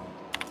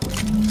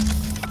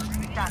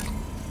 Done.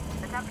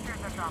 The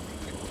temperatures are dropping.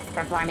 It's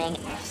performing.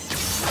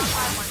 Stop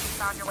by once you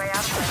found your way out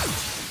of bed.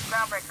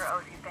 Groundbreaker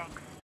owes you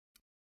thanks.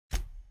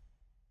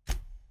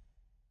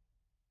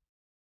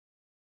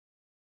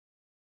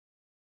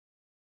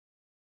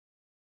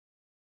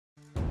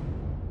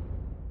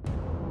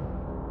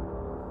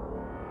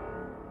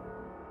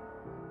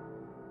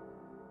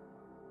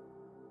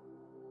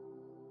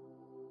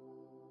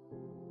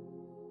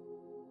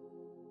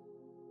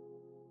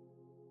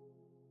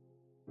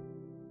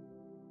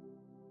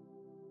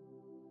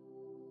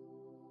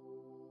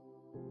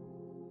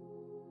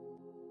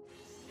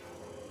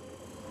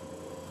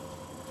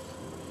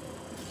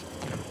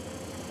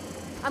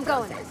 I'm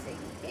going.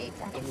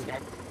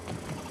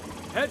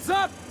 Heads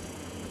up!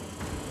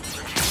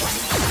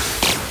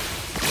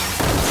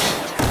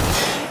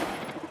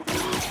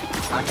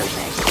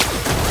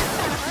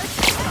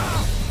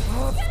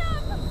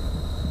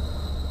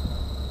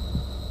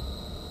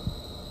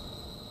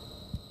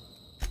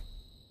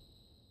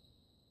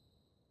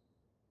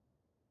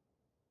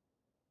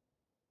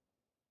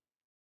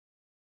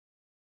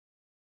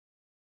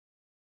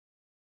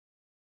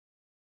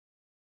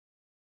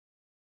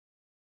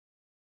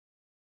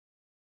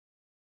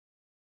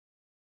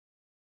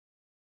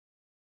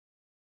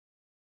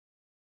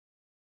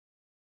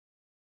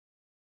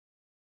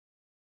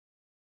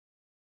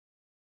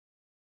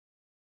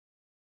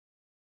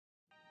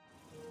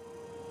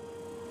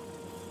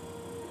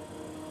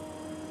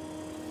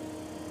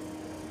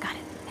 Got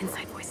it.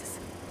 Inside voices.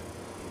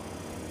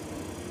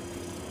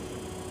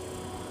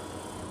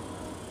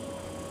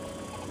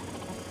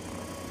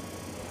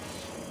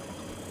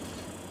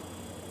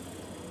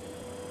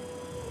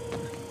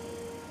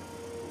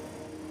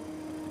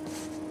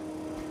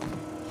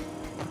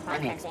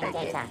 Processing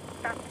data.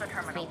 That's the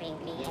terminal. Sweeping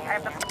the I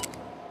have area.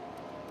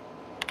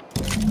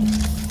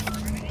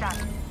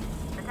 Done.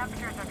 The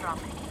temperatures are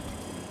dropping.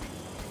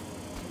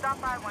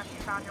 Stop by once you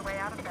found your way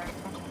out of bed.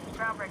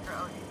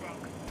 Groundbreaker owes you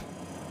thanks.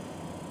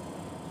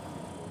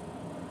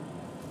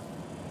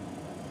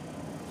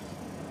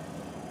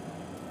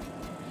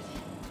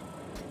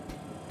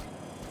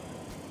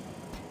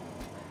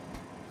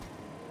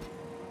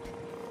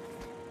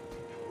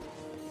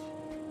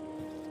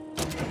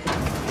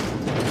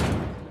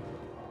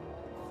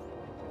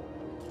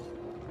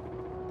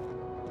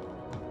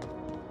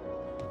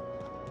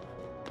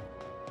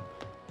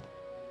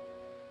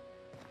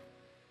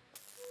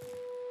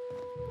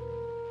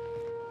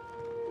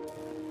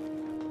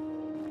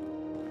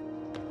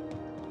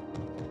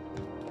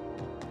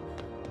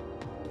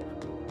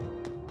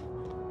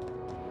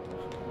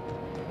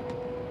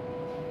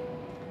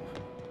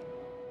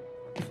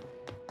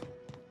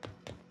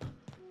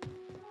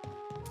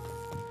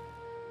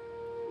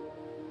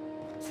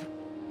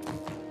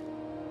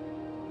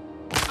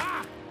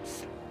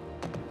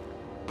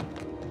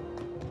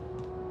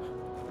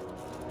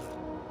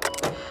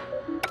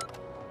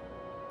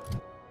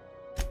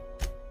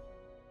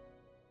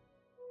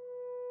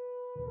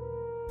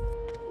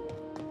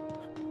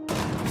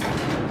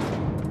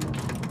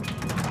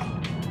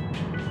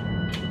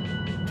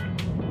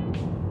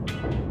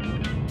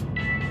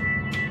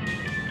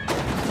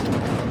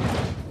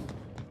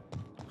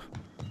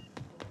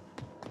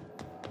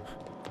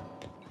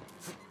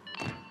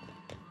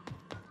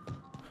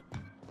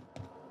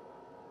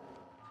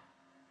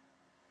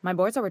 My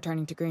boards are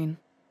returning to green.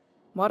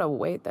 What a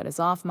weight that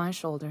is off my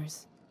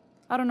shoulders.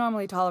 I don't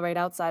normally tolerate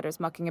outsiders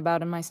mucking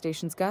about in my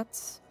station's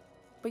guts,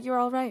 but you're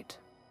all right.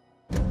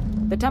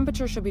 The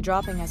temperature should be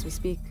dropping as we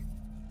speak.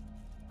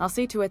 I'll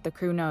see to it the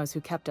crew knows who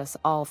kept us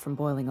all from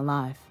boiling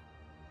alive.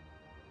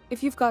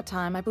 If you've got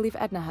time, I believe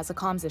Edna has a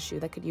comms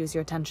issue that could use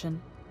your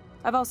attention.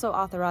 I've also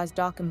authorized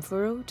Doc and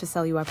Furu to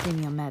sell you our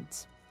premium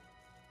meds.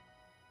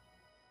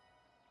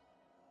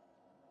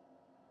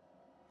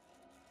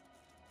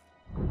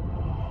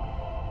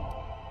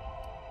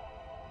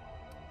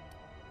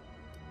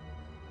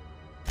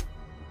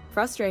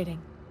 Frustrating.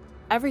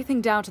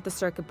 Everything down to the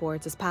circuit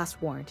boards is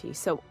past warranty,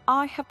 so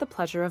I have the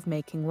pleasure of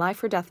making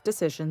life or death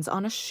decisions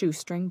on a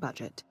shoestring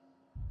budget.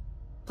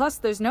 Plus,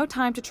 there's no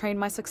time to train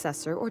my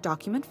successor or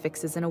document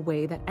fixes in a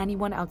way that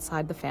anyone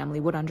outside the family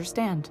would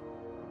understand.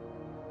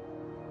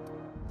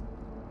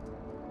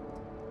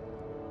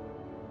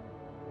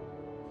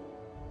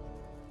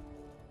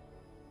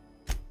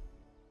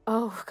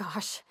 Oh,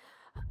 gosh.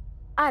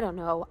 I don't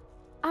know.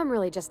 I'm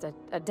really just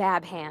a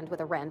dab hand with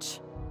a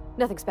wrench.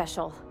 Nothing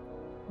special.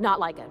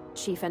 Not like a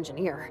chief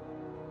engineer.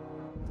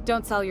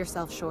 Don't sell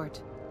yourself short.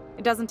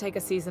 It doesn't take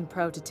a seasoned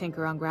pro to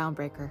tinker on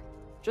Groundbreaker.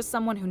 Just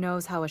someone who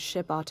knows how a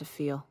ship ought to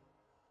feel.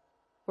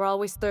 We're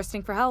always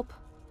thirsting for help.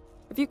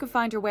 If you could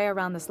find your way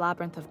around this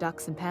labyrinth of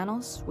ducts and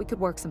panels, we could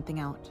work something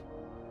out.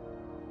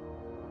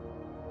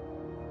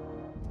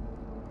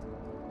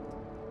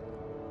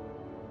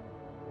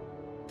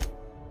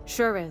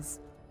 Sure is.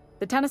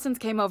 The Tennysons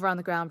came over on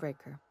the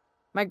Groundbreaker.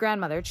 My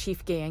grandmother,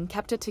 Chief Gaying,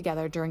 kept it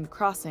together during the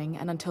crossing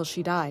and until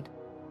she died.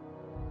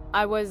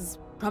 I was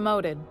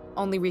promoted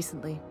only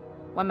recently,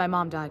 when my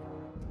mom died.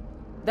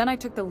 Then I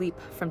took the leap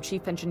from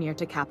chief engineer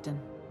to captain.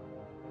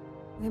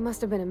 They must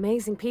have been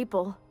amazing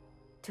people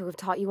to have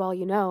taught you all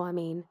you know, I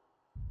mean,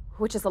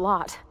 which is a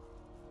lot.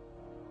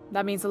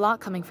 That means a lot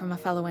coming from a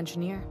fellow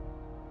engineer.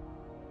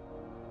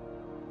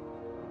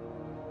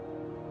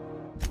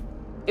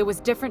 It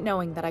was different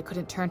knowing that I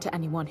couldn't turn to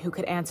anyone who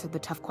could answer the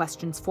tough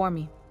questions for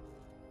me.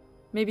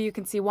 Maybe you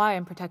can see why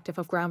I'm protective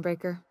of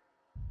Groundbreaker.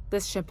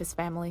 This ship is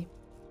family.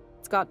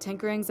 It's got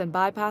tinkerings and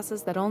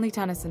bypasses that only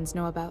Tennysons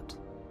know about.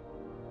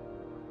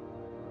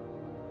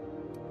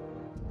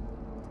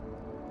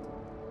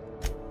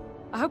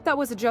 I hope that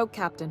was a joke,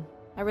 Captain.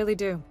 I really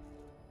do.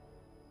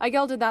 I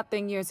gelded that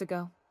thing years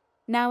ago.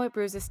 Now it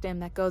brews a stim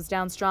that goes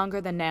down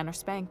stronger than Nan or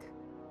Spank.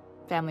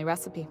 Family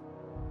recipe.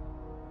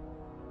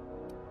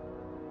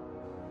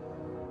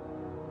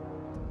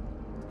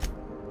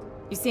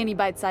 You see any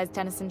bite-sized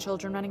Tennyson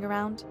children running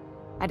around?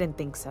 I didn't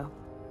think so.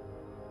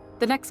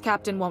 The next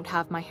captain won't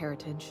have my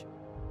heritage.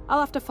 I'll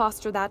have to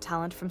foster that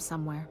talent from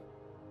somewhere.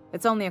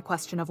 It's only a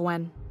question of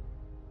when.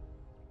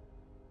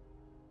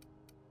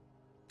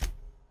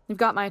 You've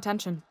got my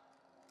attention.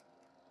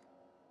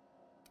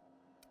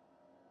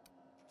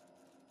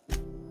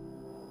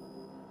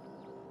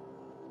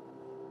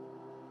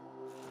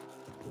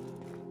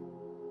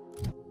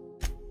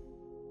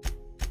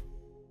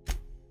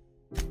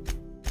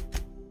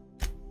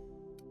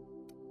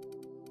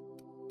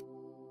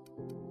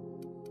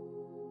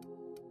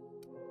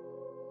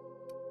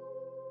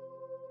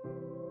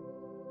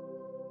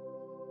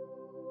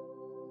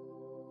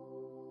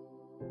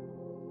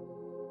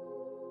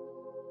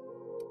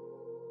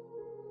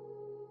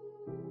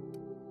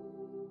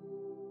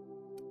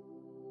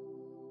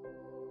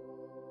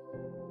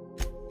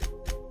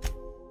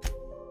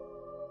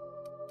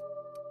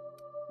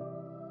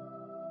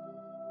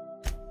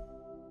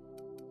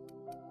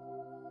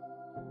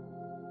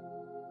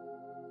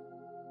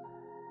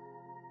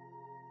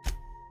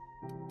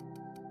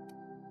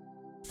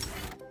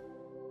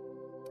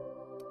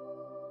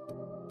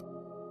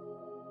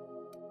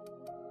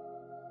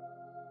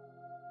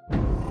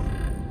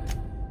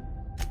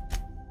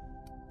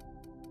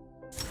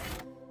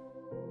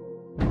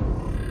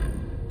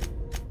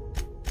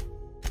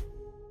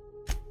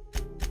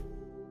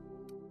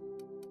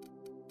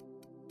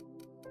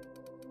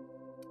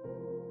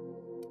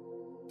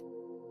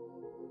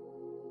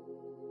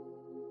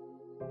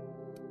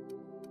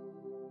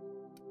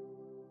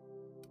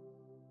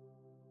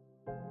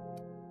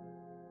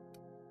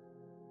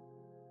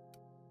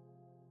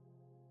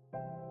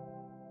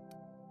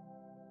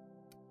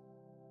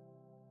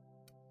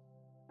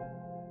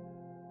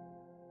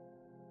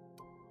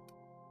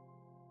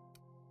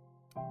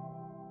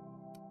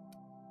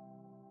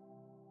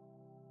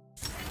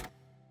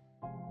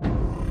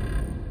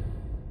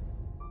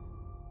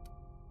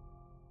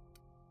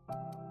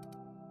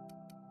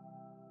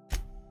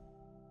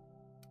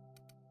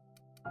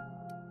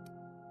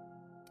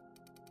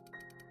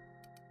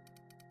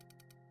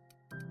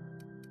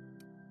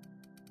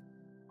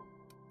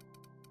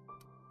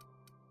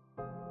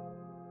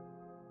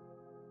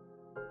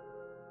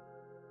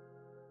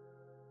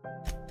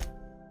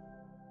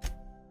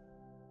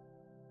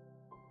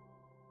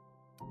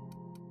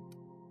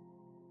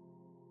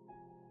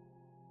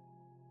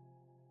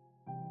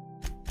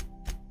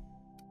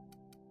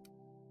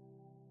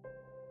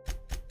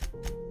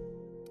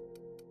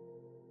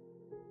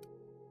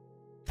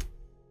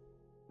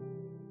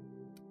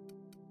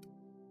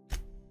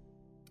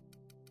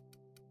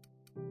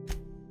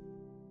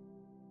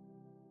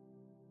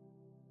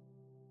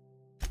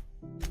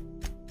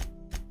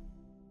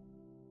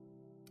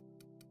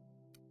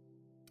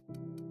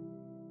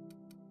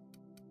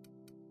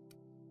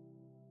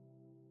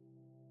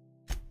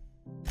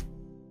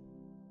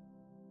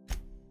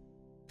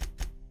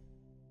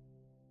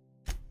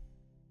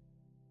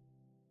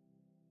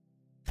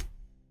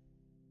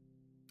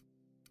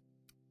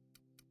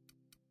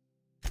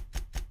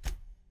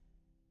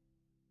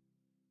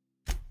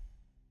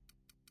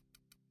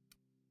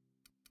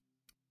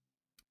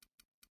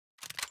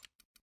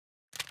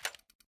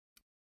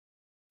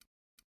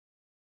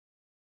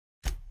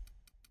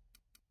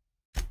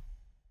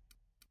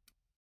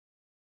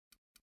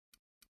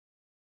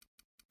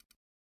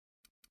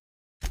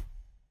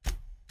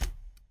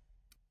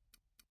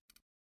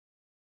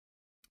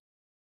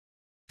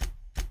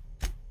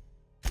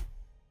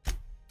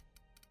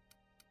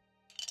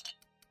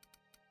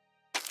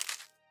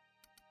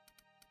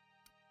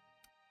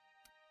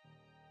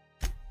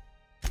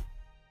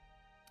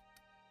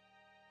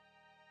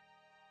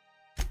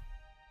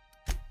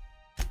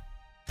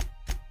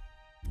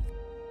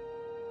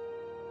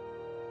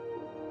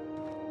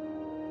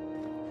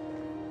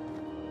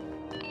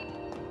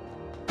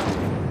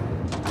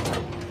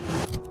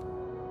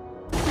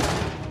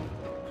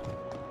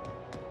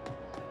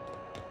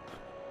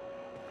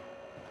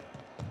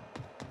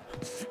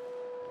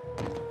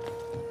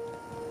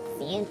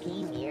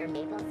 clear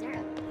maple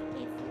syrup.